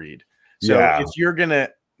impossible to read. So if you're gonna,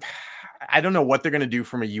 I don't know what they're going to do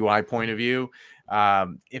from a UI point of view.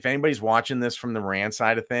 If anybody's watching this from the Marantz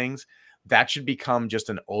side of things, that should become just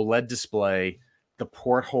an OLED display. The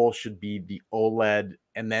porthole should be the OLED.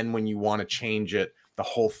 And then when you want to change it, the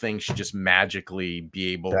whole thing should just magically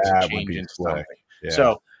be able to change into something. Yeah.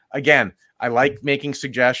 So again, I like making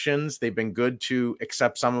suggestions. They've been good to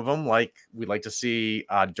accept some of them. Like we'd like to see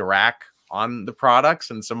DAC on the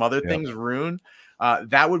products and some other things ruined.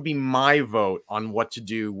 That would be my vote on what to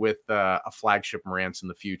do with a flagship Marantz in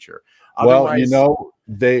the future. Well, you know,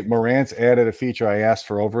 Marantz added a feature I asked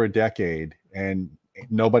for over a decade, and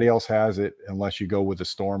nobody else has it unless you go with a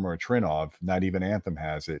Storm or a Trinov. Not even Anthem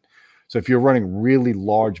has it. So if you're running really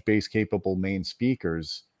large bass capable main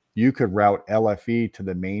speakers, you could route LFE to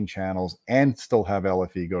the main channels and still have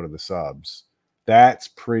LFE go to the subs. That's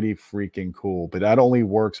pretty freaking cool. But that only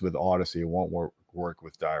works with Odyssey. It won't work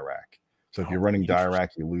with DAC. So if you're running DAC,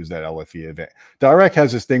 you lose that LFE event. DAC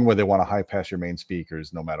has this thing where they want to high pass your main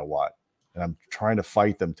speakers no matter what. And I'm trying to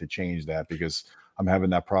fight them to change that because I'm having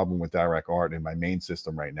that problem with DAC Art in my main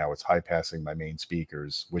system right now. It's high passing my main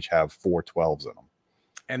speakers, which have 4 12s in them.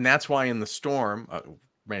 And that's why in the Storm,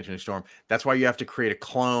 Storm, that's why you have to create a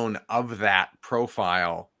clone of that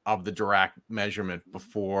profile of the DAC measurement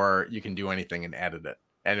before you can do anything and edit it.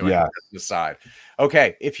 Anyway, that's the side.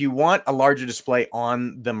 Okay, if you want a larger display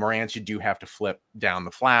on the Marantz, you do have to flip down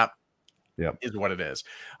the flap. Yep, is what it is.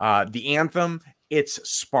 The Anthem, it's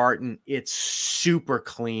Spartan, it's super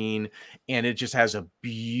clean, and it just has a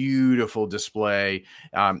beautiful display.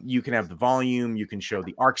 You can have the volume, you can show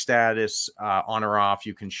the arc status on or off,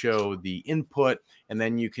 you can show the input, and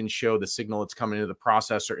then you can show the signal that's coming into the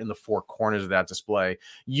processor in the 4 corners of that display.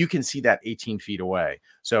 You can see that 18 feet away.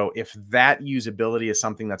 So if that usability is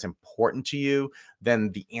something that's important to you,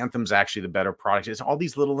 then the Anthem's actually the better product. It's all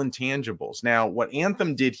these little intangibles. Now, what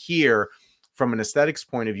Anthem did here from an aesthetics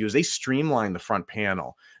point of view is they streamlined the front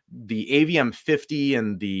panel. The AVM 50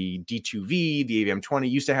 and the D2V, the AVM 20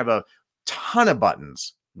 used to have a ton of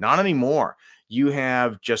buttons. Not anymore. You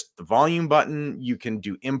have just the volume button. You can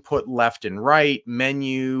do input left and right,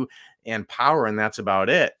 menu, and power, and that's about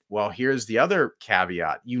it. Well, here's the other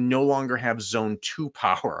caveat. You no longer have zone 2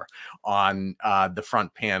 power on the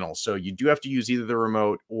front panel. So you do have to use either the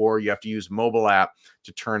remote or you have to use mobile app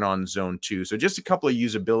to turn on zone 2. So just a couple of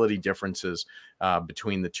usability differences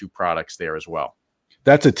between the two products there as well.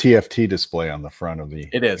 That's a TFT display on the front of the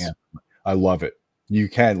It is. Anthem. I love it. You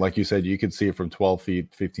can, like you said, you can see it from 12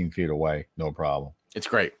 feet, 15 feet away. No problem. It's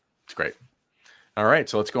great. It's great. All right.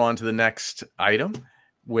 So let's go on to the next item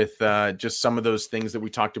with just some of those things that we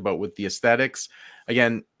talked about with the aesthetics.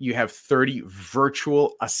 Again, you have 30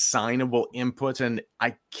 virtual assignable inputs, and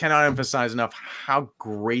I cannot emphasize enough how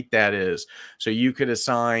great that is. So you could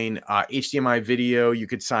assign HDMI video, you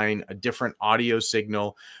could assign a different audio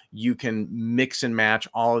signal, you can mix and match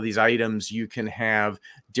all of these items, you can have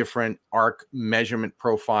different arc measurement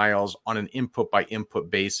profiles on an input by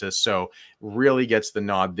input basis. So really gets the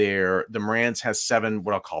nod there. The Marantz has 7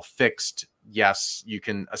 what I'll call fixed. Yes, you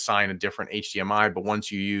can assign a different HDMI, but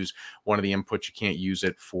once you use one of the inputs, you can't use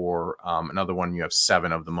it for another one. You have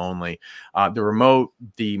 7 of them only. The remote,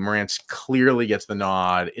 the Marantz clearly gets the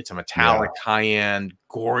nod. It's a metallic, high-end,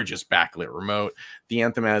 gorgeous backlit remote. The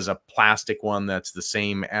Anthem has a plastic one that's the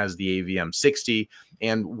same as the AVM 60.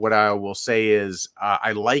 And what I will say is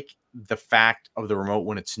I like the fact of the remote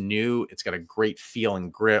when it's new. It's got a great feel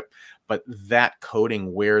and grip, but that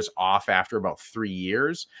coating wears off after about 3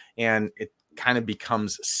 years and it kind of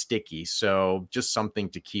becomes sticky. So just something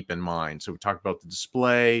to keep in mind. So we talked about the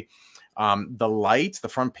display, the lights, the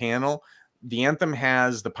front panel. The Anthem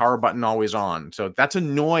has the power button always on. So that's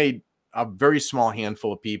annoyed a very small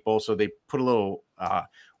handful of people. So they put a little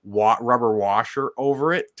rubber washer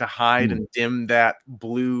over it to hide and dim that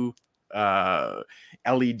blue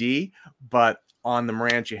LED. But on the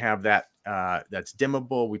Marantz, you have that that's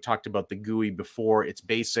dimmable. We talked about the GUI before. It's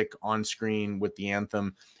basic on screen with the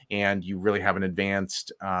Anthem, and you really have an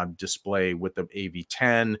advanced display with the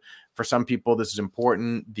AV10. For some people, this is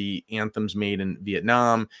important. The Anthem's made in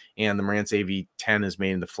Vietnam, and the Marantz AV10 is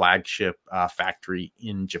made in the flagship factory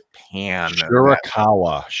in Japan.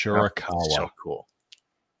 Shirakawa. So cool.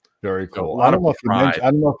 Very cool. So I don't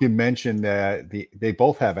know if you mentioned that they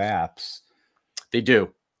both have apps. They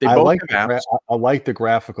do. They both have apps. I like the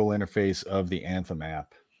graphical interface of the Anthem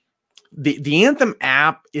app. The Anthem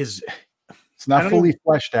app is, it's not fully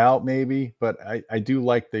fleshed out, maybe, but I do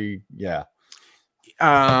like the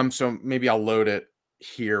So maybe I'll load it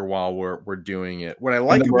here while we're doing it. What I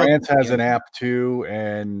like about Marantz has an app too,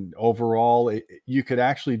 and overall, you could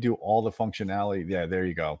actually do all the functionality. Yeah, there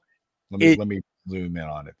you go. Let me zoom in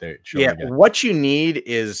on it. There. Yeah, what you need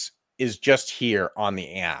is just here on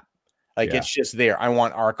the app. Like it's just there. I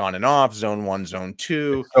want arc on and off, zone 1, zone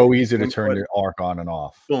 2. It's so easy to turn your arc on and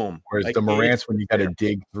off. Boom. Whereas like the Marantz, when you got to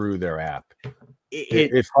dig through their app,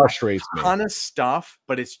 it frustrates me. A ton of stuff,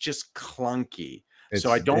 but it's just clunky.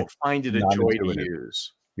 So I don't find it a joy to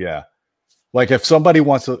use. Yeah. Like if somebody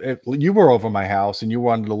wants to, if you were over my house and you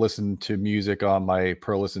wanted to listen to music on my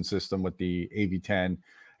Perlisten system with the AV10,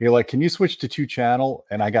 you're like, can you switch to 2-channel?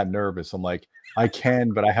 And I got nervous. I'm like, I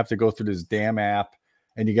can, but I have to go through this damn app,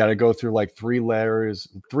 and you got to go through like 3 layers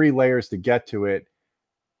to get to it.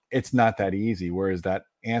 It's not that easy. Whereas that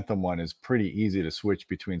Anthem one is pretty easy to switch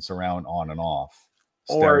between surround on and off.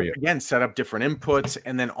 Or again, set up different inputs,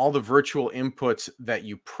 and then all the virtual inputs that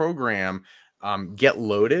you program get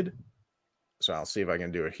loaded. So I'll see if I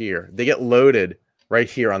can do it here. They get loaded right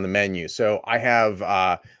here on the menu. So I have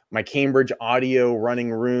my Cambridge audio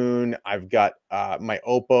running Rune. I've got my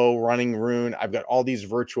Oppo running Rune. I've got all these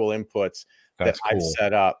virtual inputs that I've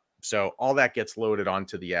set up. So all that gets loaded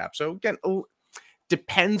onto the app. So again,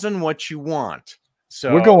 depends on what you want.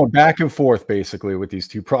 So we're going back and forth basically with these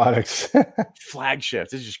two products.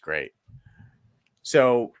 Flagships. It's just great.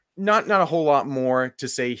 So not a whole lot more to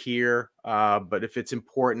say here, but if it's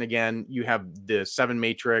important, again, you have the 7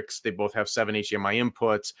 matrix. They both have 7 HDMI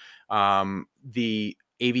inputs. The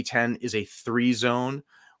AV10 is a 3-zone,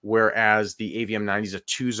 whereas the AVM90 is a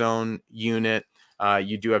 2-zone unit.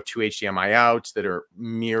 You do have 2 HDMI outs that are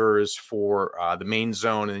mirrors for the main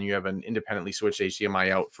zone, and then you have an independently switched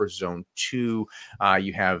HDMI out for zone 2.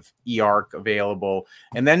 You have eARC available.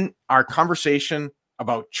 And then our conversation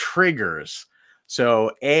about triggers.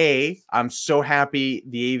 So I'm so happy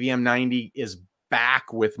the AVM90 is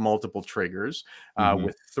back with multiple triggers,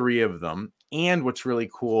 with 3 of them. And what's really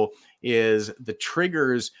cool is the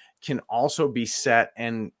triggers can also be set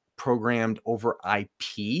and programmed over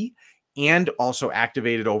IP, and also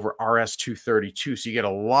activated over RS-232. So you get a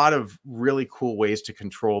lot of really cool ways to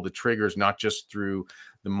control the triggers, not just through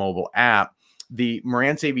the mobile app. The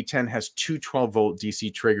Marantz AV10 has 2 12-volt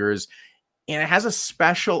DC triggers, and it has a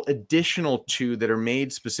special additional 2 that are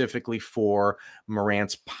made specifically for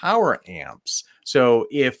Marantz power amps. So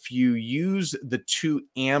if you use the 2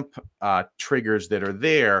 amp triggers that are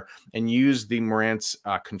there and use the Marantz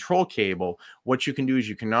control cable, what you can do is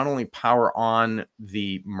you can not only power on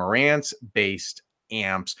the Marantz-based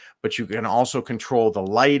amps, but you can also control the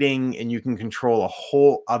lighting, and you can control a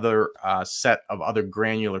whole other set of other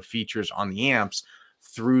granular features on the amps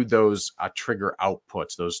through those trigger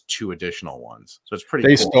outputs, those 2 additional ones. So it's pretty cool.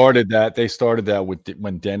 They started that with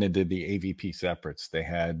when Denon did the AVP separates. They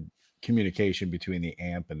had communication between the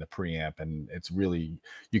amp and the preamp, and it's really,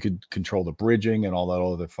 you could control the bridging and all that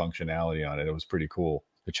other functionality on it. It was pretty cool.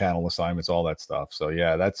 The channel assignments, all that stuff. So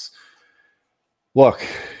yeah, look,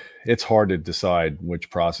 it's hard to decide which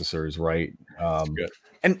processor is right. Good.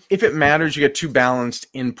 And if it matters, you get 2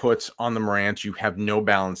 balanced inputs on the Marantz. You have no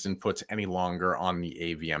balanced inputs any longer on the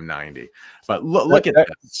AVM90. But look at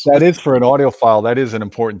this. That is, for an audiophile, that is an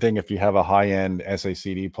important thing. If you have a high-end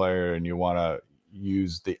SACD player and you want to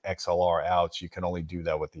use the XLR outs, you can only do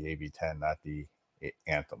that with the AV10, not the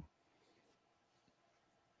Anthem.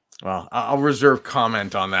 Well, I'll reserve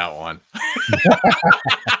comment on that one.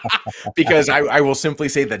 Because I will simply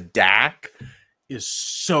say the DAC is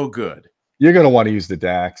so good. You're going to want to use the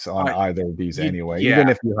DACs on either of these anyway, even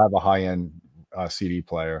if you have a high-end CD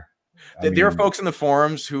player. There are folks in the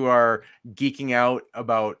forums who are geeking out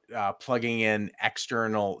about plugging in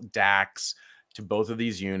external DACs to both of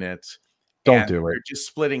these units. Don't do it. They're just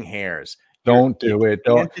splitting hairs. Don't do it.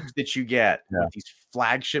 The advantage that you get with these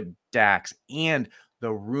flagship DACs and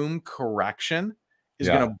the room correction is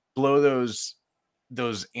going to blow those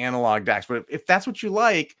analog DACs. But if that's what you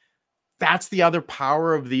like, that's the other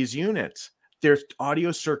power of these units. their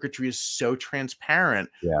audio circuitry is so transparent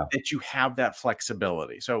Yeah. that you have that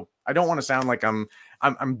flexibility. So I don't want to sound like I'm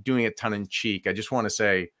doing it tongue in cheek. I just want to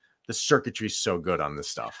say the circuitry is so good on this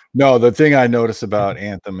stuff. No, the thing I noticed about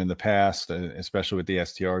Anthem in the past, especially with the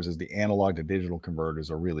STRs, is the analog to digital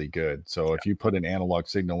converters are really good. So if you put an analog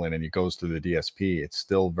signal in and it goes through the DSP, it's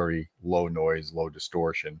still very low noise, low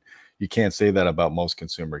distortion. You can't say that about most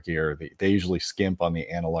consumer gear. They usually skimp on the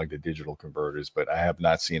analog to digital converters, but I have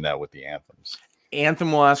not seen that with the Anthems.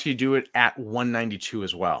 Anthem will ask you to do it at 192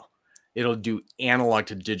 as well. It'll do analog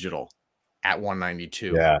to digital at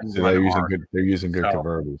 192. Yeah, so they're using good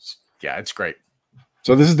converters. Yeah, it's great.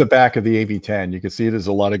 So this is the back of the AV10. You can see there's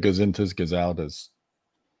a lot of gazintas, gazaldas.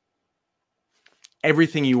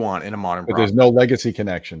 Everything you want in a modern but there's no legacy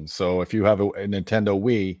connections. So if you have a Nintendo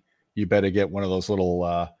Wii, you better get one of those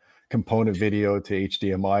little component video to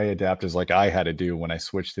HDMI adapters like I had to do when I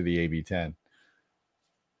switched to the AV10.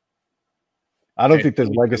 I don't think there's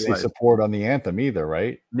legacy support on the Anthem either,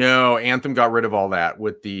 right? No, Anthem got rid of all that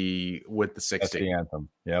with the 60. That's the Anthem.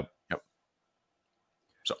 Yep.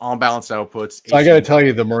 So all balanced outputs. So I got to tell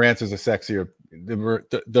you, the Marantz is a sexier.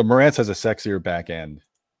 The Marantz has a sexier back end.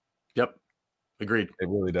 Yep, agreed. It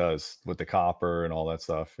really does with the copper and all that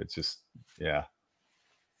stuff. It's just, yeah,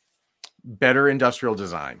 better industrial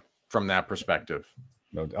design from that perspective.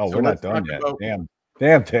 No, we're not done yet.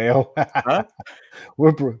 Damn, Teo. Huh?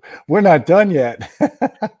 We're not done yet.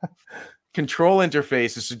 Control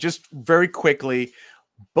interfaces. So just very quickly,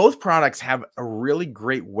 both products have a really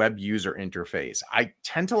great web user interface. I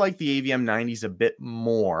tend to like the AVM 90s a bit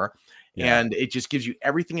more, and it just gives you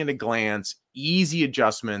everything at a glance, easy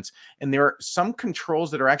adjustments. And there are some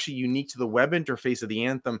controls that are actually unique to the web interface of the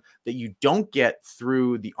Anthem that you don't get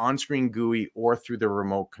through the on-screen GUI or through the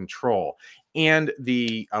remote control. And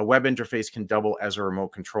the web interface can double as a remote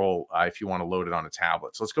control if you want to load it on a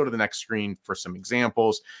tablet. So let's go to the next screen for some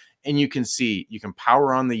examples. And you can see you can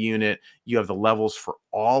power on the unit. You have the levels for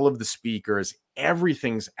all of the speakers.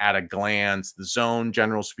 Everything's at a glance. The zone,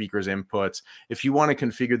 general speakers, inputs. If you want to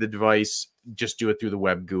configure the device, just do it through the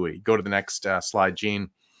web GUI. Go to the next slide, Gene,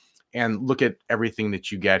 and look at everything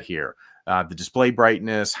that you get here. The display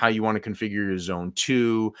brightness, how you want to configure your zone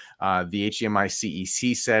 2, the HDMI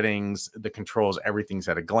CEC settings, the controls, everything's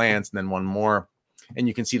at a glance. And then one more, and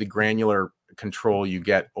you can see the granular control you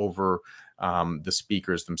get over the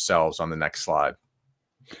speakers themselves on the next slide.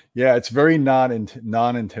 Yeah, it's very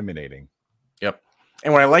non-intimidating. Yep.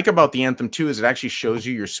 And what I like about the Anthem 2 is it actually shows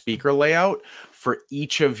you your speaker layout for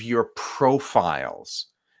each of your profiles.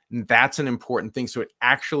 And that's an important thing. So it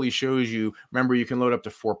actually shows you, remember, you can load up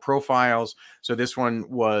to 4 profiles. So this one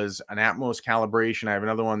was an Atmos calibration. I have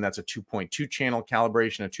another one that's a 2.2 channel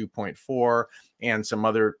calibration, a 2.4, and some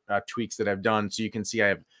other tweaks that I've done. So you can see I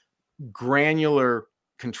have granular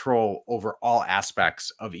control over all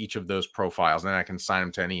aspects of each of those profiles. And then I can assign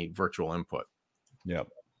them to any virtual input. Yep.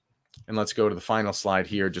 And let's go to the final slide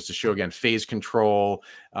here just to show again, phase control,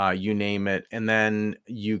 you name it. And then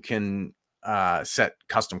you can set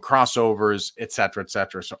custom crossovers, et cetera, et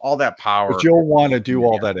cetera. So all that power. But you'll want to do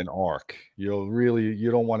all that in ARC. You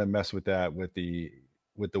don't want to mess with that with the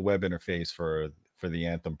web interface for the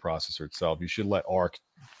Anthem processor itself. You should let ARC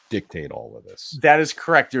dictate all of this. That is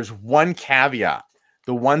correct. There's one caveat.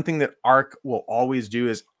 The one thing that ARC will always do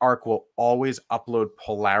is ARC will always upload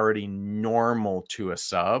polarity normal to a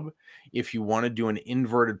sub. If you want to do an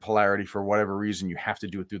inverted polarity for whatever reason, you have to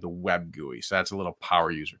do it through the web GUI. So that's a little power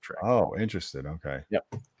user trick. Oh, interesting. Okay.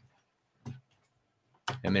 Yep.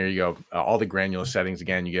 And there you go. All the granular settings,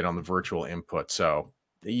 again, you get on the virtual input. So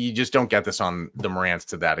you just don't get this on the Marantz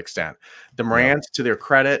to that extent. The Marantz, to their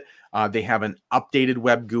credit, they have an updated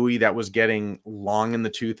web GUI that was getting long in the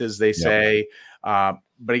tooth, as they say.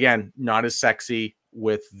 But again, not as sexy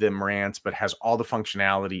with the Marantz, but has all the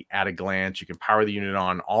functionality at a glance. You can power the unit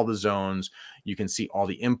on all the zones. You can see all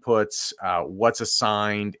the inputs, what's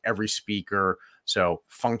assigned, every speaker. So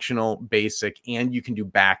functional, basic, and you can do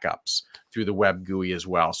backups through the web GUI as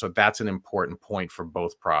well. So that's an important point for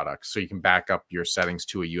both products. So you can back up your settings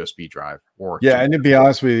to a USB drive. And to be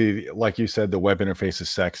honest with you, like you said, the web interface is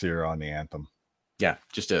sexier on the Anthem. Yeah,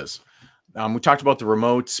 just is. We talked about the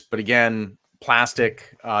remotes, but again,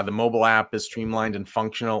 plastic. The mobile app is streamlined and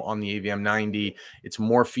functional on the AVM 90. It's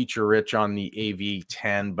more feature rich on the AV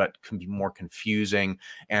 10, but can be more confusing.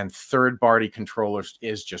 And third-party controllers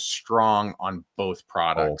is just strong on both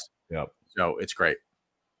products. Yep. So it's great.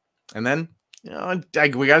 And then we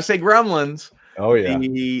got to say Gremlins. Oh yeah.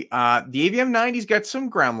 The AVM 90's got some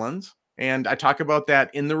Gremlins, and I talk about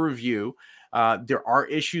that in the review. There are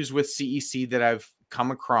issues with CEC that I've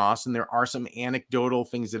come across, and there are some anecdotal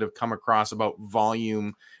things that have come across about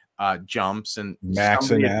volume jumps, and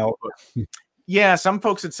maxing out. Yeah, some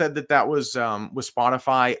folks had said that that was with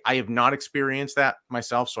Spotify. I have not experienced that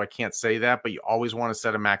myself, so I can't say that, but you always want to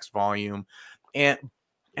set a max volume. And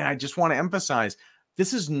I just want to emphasize,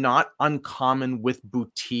 this is not uncommon with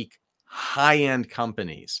boutique high-end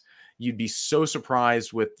companies. You'd be so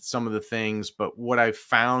surprised with some of the things, but what I've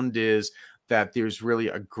found is that there's really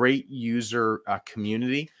a great user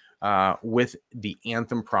community with the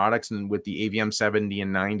Anthem products and with the AVM 70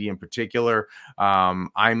 and 90 in particular.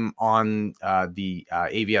 I'm on the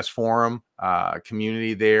AVS forum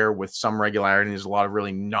community there with some regularity. There's a lot of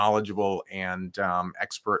really knowledgeable and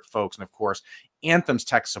expert folks. And of course, Anthem's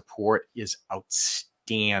tech support is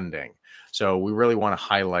outstanding. So we really want to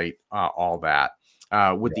highlight all that.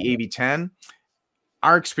 With the AV10,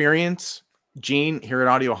 our experience, Gene, here at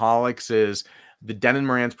Audioholics is the Denon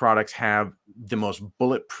Marantz products have the most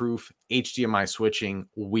bulletproof HDMI switching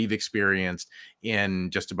we've experienced in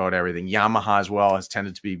just about everything. Yamaha as well has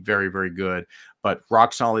tended to be very, very good, but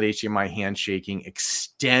rock solid HDMI handshaking,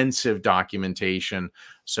 extensive documentation.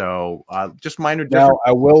 So just minor difference.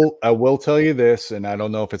 Now, I will tell you this, and I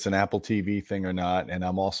don't know if it's an Apple TV thing or not, and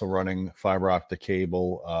I'm also running fiber optic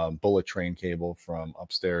cable, bullet train cable from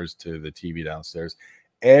upstairs to the TV downstairs.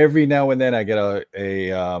 Every now and then I get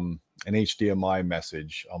an HDMI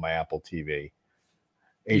message on my Apple TV,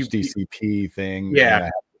 HDCP thing. Yeah.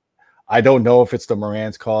 I don't know if it's the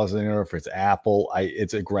Marantz causing it or if it's Apple.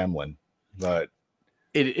 It's a gremlin, but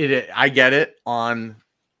I get it on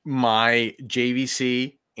my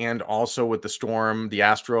JVC and also with the Storm, the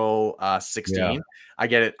Astral 16. Yeah. I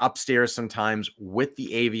get it upstairs sometimes with the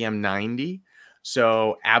AVM 90.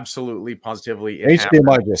 So absolutely, positively,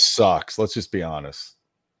 HDMI just sucks. Let's just be honest.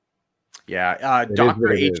 Yeah, Dr.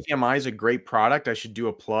 HDMI is a great product. I should do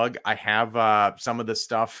a plug. I have some of the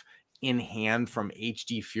stuff in hand from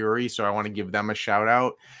HD Fury, so I want to give them a shout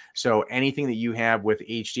out. So anything that you have with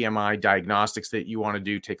HDMI diagnostics that you want to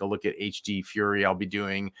do, take a look at HD Fury. I'll be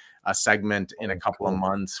doing a segment in a couple of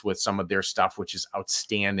months with some of their stuff, which is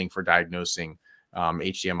outstanding for diagnosing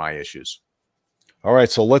HDMI issues. All right,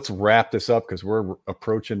 so let's wrap this up because we're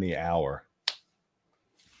approaching the hour.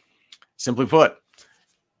 Simply put,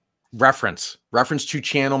 reference to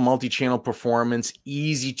channel, multi-channel performance,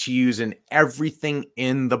 easy to use, and everything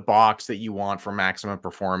in the box that you want for maximum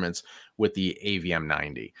performance with the AVM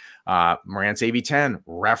 90. Marantz AV10,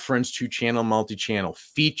 reference to channel, multi-channel,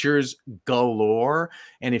 features galore.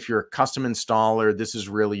 And if you're a custom installer, this is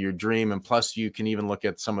really your dream. And plus you can even look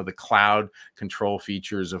at some of the cloud control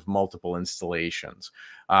features of multiple installations.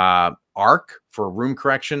 ARC for room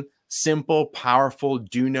correction, simple, powerful,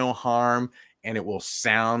 do no harm, and it will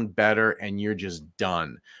sound better, and you're just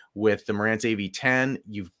done. With the Marantz AV10,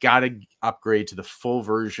 you've got to upgrade to the full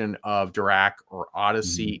version of DAC or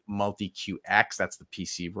Odyssey Multi-QX. That's the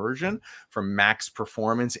PC version for max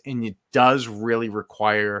performance, and it does really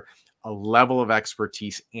require a level of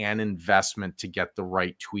expertise and investment to get the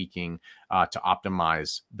right tweaking to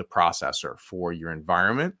optimize the processor for your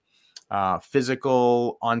environment.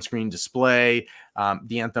 Physical on-screen display,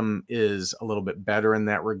 the Anthem is a little bit better in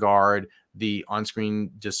that regard. The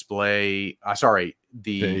on-screen display,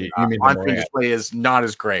 the on-screen display is not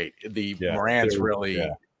as great. The Marantz really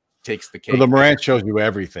takes the cake. So the Marantz shows you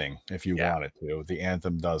everything if you want it to. The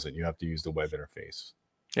Anthem doesn't. You have to use the web interface.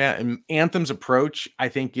 Yeah, and Anthem's approach, I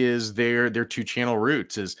think, is their two-channel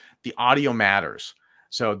roots is the audio matters.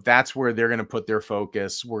 So that's where they're going to put their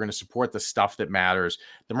focus. We're going to support the stuff that matters.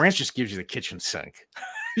 The Marantz just gives you the kitchen sink.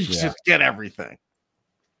 You just get everything.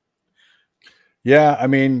 Yeah, I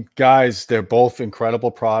mean, guys, they're both incredible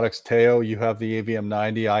products. Teo, you have the AVM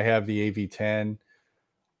 90. I have the AV10.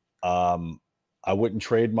 I wouldn't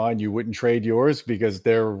trade mine. You wouldn't trade yours because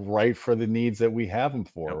they're right for the needs that we have them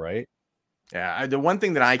for, right? Yeah, the one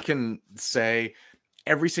thing that I can say,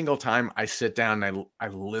 every single time I sit down and I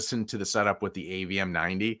listen to the setup with the AVM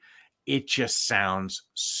 90, it just sounds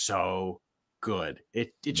so good.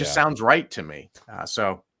 It just sounds right to me.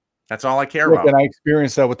 So that's all I care about. And I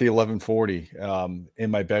experienced that with the 1140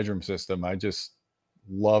 in my bedroom system. I just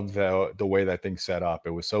love the way that thing's set up.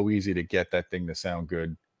 It was so easy to get that thing to sound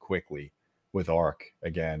good quickly with ARC.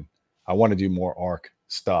 Again, I want to do more ARC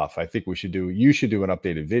stuff. I think you should do an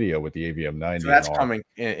updated video with the AVM 90. So that's coming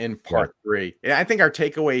in part 3. Yeah, I think our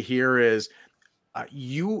takeaway here is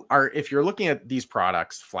if you're looking at these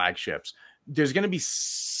products, flagships, there's going to be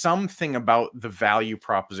something about the value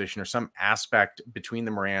proposition or some aspect between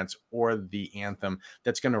the Marantz or the Anthem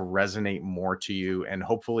that's going to resonate more to you. And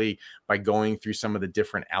hopefully by going through some of the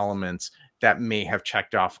different elements that may have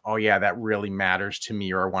checked off, oh yeah, that really matters to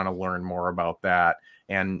me, or I want to learn more about that,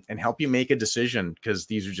 and help you make a decision, because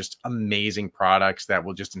these are just amazing products that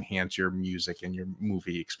will just enhance your music and your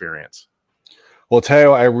movie experience. Well,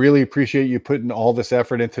 Teo, I really appreciate you putting all this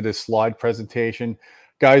effort into this slide presentation.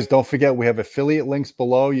 Guys, don't forget, we have affiliate links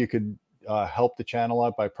below. You could help the channel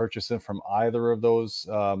out by purchasing from either of those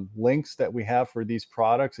links that we have for these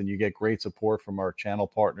products, and you get great support from our channel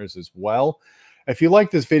partners as well. If you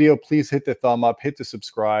like this video, please hit the thumb up, hit the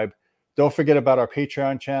subscribe. Don't forget about our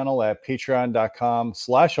Patreon channel at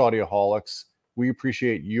patreon.com/audioholics. We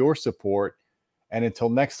appreciate your support. And until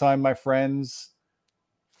next time, my friends,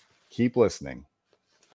 keep listening.